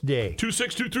on this day.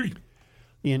 2623.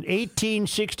 In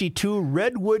 1862,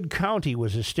 Redwood County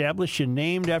was established and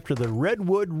named after the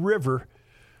Redwood River,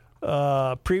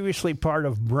 previously part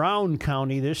of Brown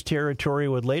County. This territory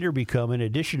would later become, in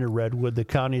addition to Redwood, the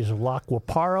counties of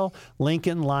Lac-qui-Parle,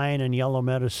 Lincoln, Lyon, and Yellow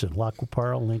Medicine.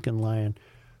 Lac-qui-Parle, Lincoln, Lyon.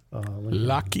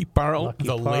 Lac-qui-Parle,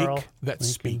 the lake that Lincoln,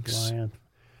 speaks. Lyon.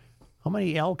 How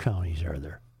many L counties are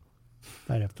there?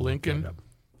 I'd have to look Lincoln. that up.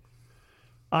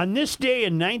 On this day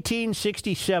in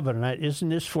 1967, isn't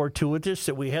this fortuitous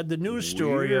that we had the news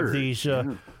story of these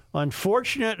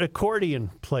unfortunate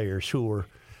accordion players who were...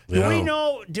 Do we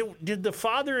know, did the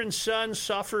father and son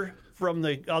suffer from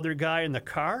the other guy in the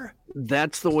car?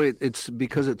 That's the way it's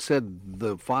because it said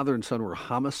the father and son were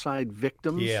homicide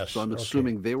victims. Yes. So I'm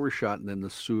assuming they were shot, and then the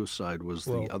suicide was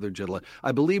the other gentleman.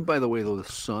 I believe, by the way, though, the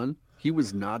son, he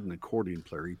was not an accordion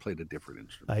player. He played a different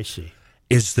instrument. I see.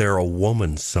 Is there a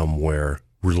woman somewhere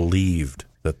relieved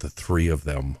that the three of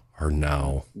them are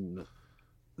now?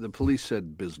 The police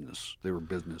said business. They were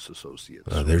business associates.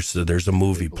 There's a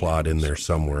movie plot in there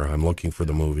somewhere. I'm looking for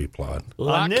the movie plot.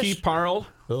 Lac-qui-Parle,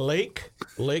 Lake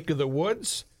of the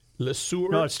Woods, Le Sueur,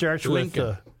 No, it starts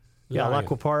Lincoln. with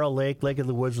Lac-qui-Parle, Lake of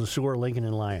the Woods, Le Sueur, Lincoln,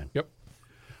 and Lyon. Yep.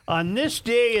 On this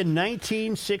day in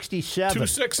 1967,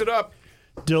 26 it up.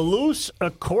 Duluth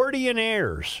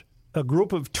Accordionaires, a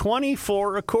group of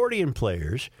 24 accordion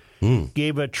players,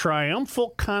 gave a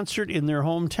triumphal concert in their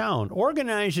hometown.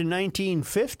 Organized in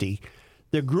 1950,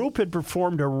 the group had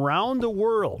performed around the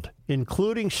world,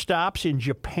 including stops in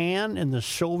Japan and the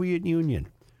Soviet Union.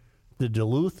 The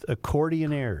Duluth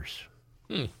Accordionaires.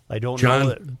 I don't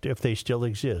know if they still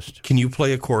exist. Can you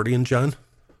play accordion, John?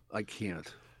 I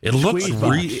can't. It looks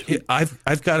Squeeze box.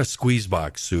 I've got a squeeze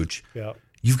box, Such. Yeah.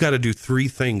 You've got to do three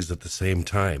things at the same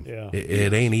time. Yeah.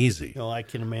 It ain't easy. No, I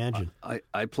can imagine.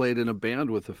 I played in a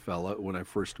band with a fella when I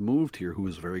first moved here who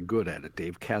was very good at it,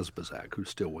 Dave Kazbazak,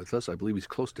 who's still with us. I believe he's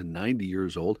close to 90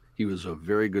 years old. He was a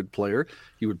very good player.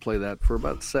 He would play that for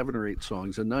about 7 or 8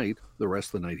 songs a night. The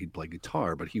rest of the night he'd play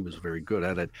guitar, but he was very good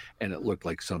at it, and it looked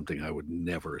like something I would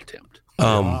never attempt.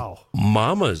 Wow.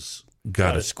 Mama's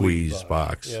got a squeeze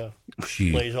box. Yeah.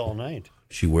 She Plays all night.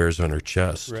 She wears on her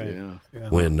chest. Right. Yeah.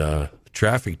 When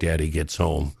traffic daddy gets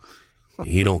home,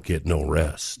 he don't get no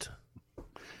rest.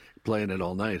 Playing it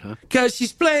all night, huh? 'Cause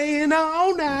she's playing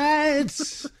all night,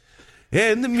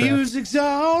 and the music's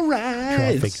all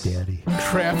right.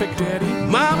 Traffic Daddy.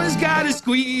 Mama's got a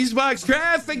squeeze box.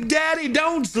 Traffic daddy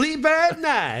don't sleep at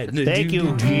night. Thank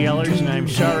you, GLers, and I'm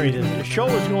sorry that the show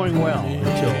was going well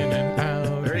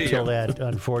until that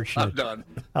unfortunate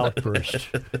outburst.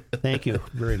 Thank you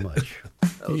very much.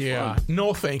 Yeah.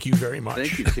 No, thank you very much.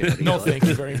 Thank you, Candy. No, thank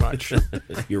you very much.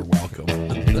 You're welcome.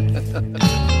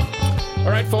 All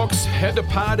right, folks, head to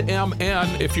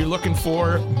PodMN if you're looking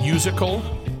for musical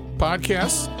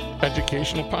podcasts,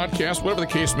 educational podcasts, whatever the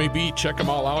case may be. Check them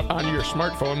all out on your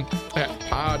smartphone at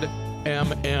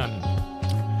PodMN.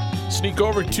 Sneak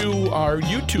over to our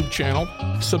YouTube channel.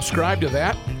 Subscribe to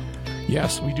that.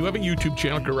 Yes, we do have a YouTube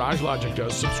channel. Garage Logic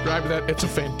does. Subscribe to that. It's a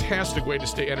fantastic way to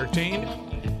stay entertained.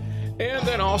 And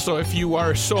then also, if you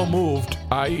are so moved,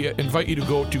 I invite you to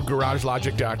go to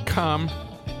GarageLogic.com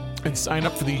and sign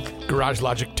up for the Garage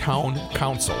Logic Town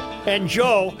Council. And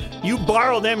Joe, you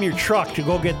borrow them your truck to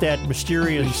go get that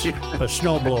mysterious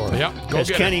snowblower. Yep, go as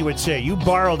get Kenny would say, you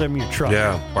borrow them your truck.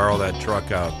 Yeah, borrow that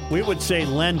truck out. We would say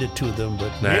lend it to them,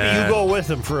 but maybe you go with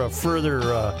them for a further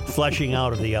fleshing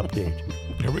out of the update.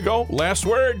 Here we go. Last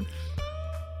word.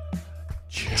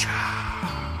 Ciao.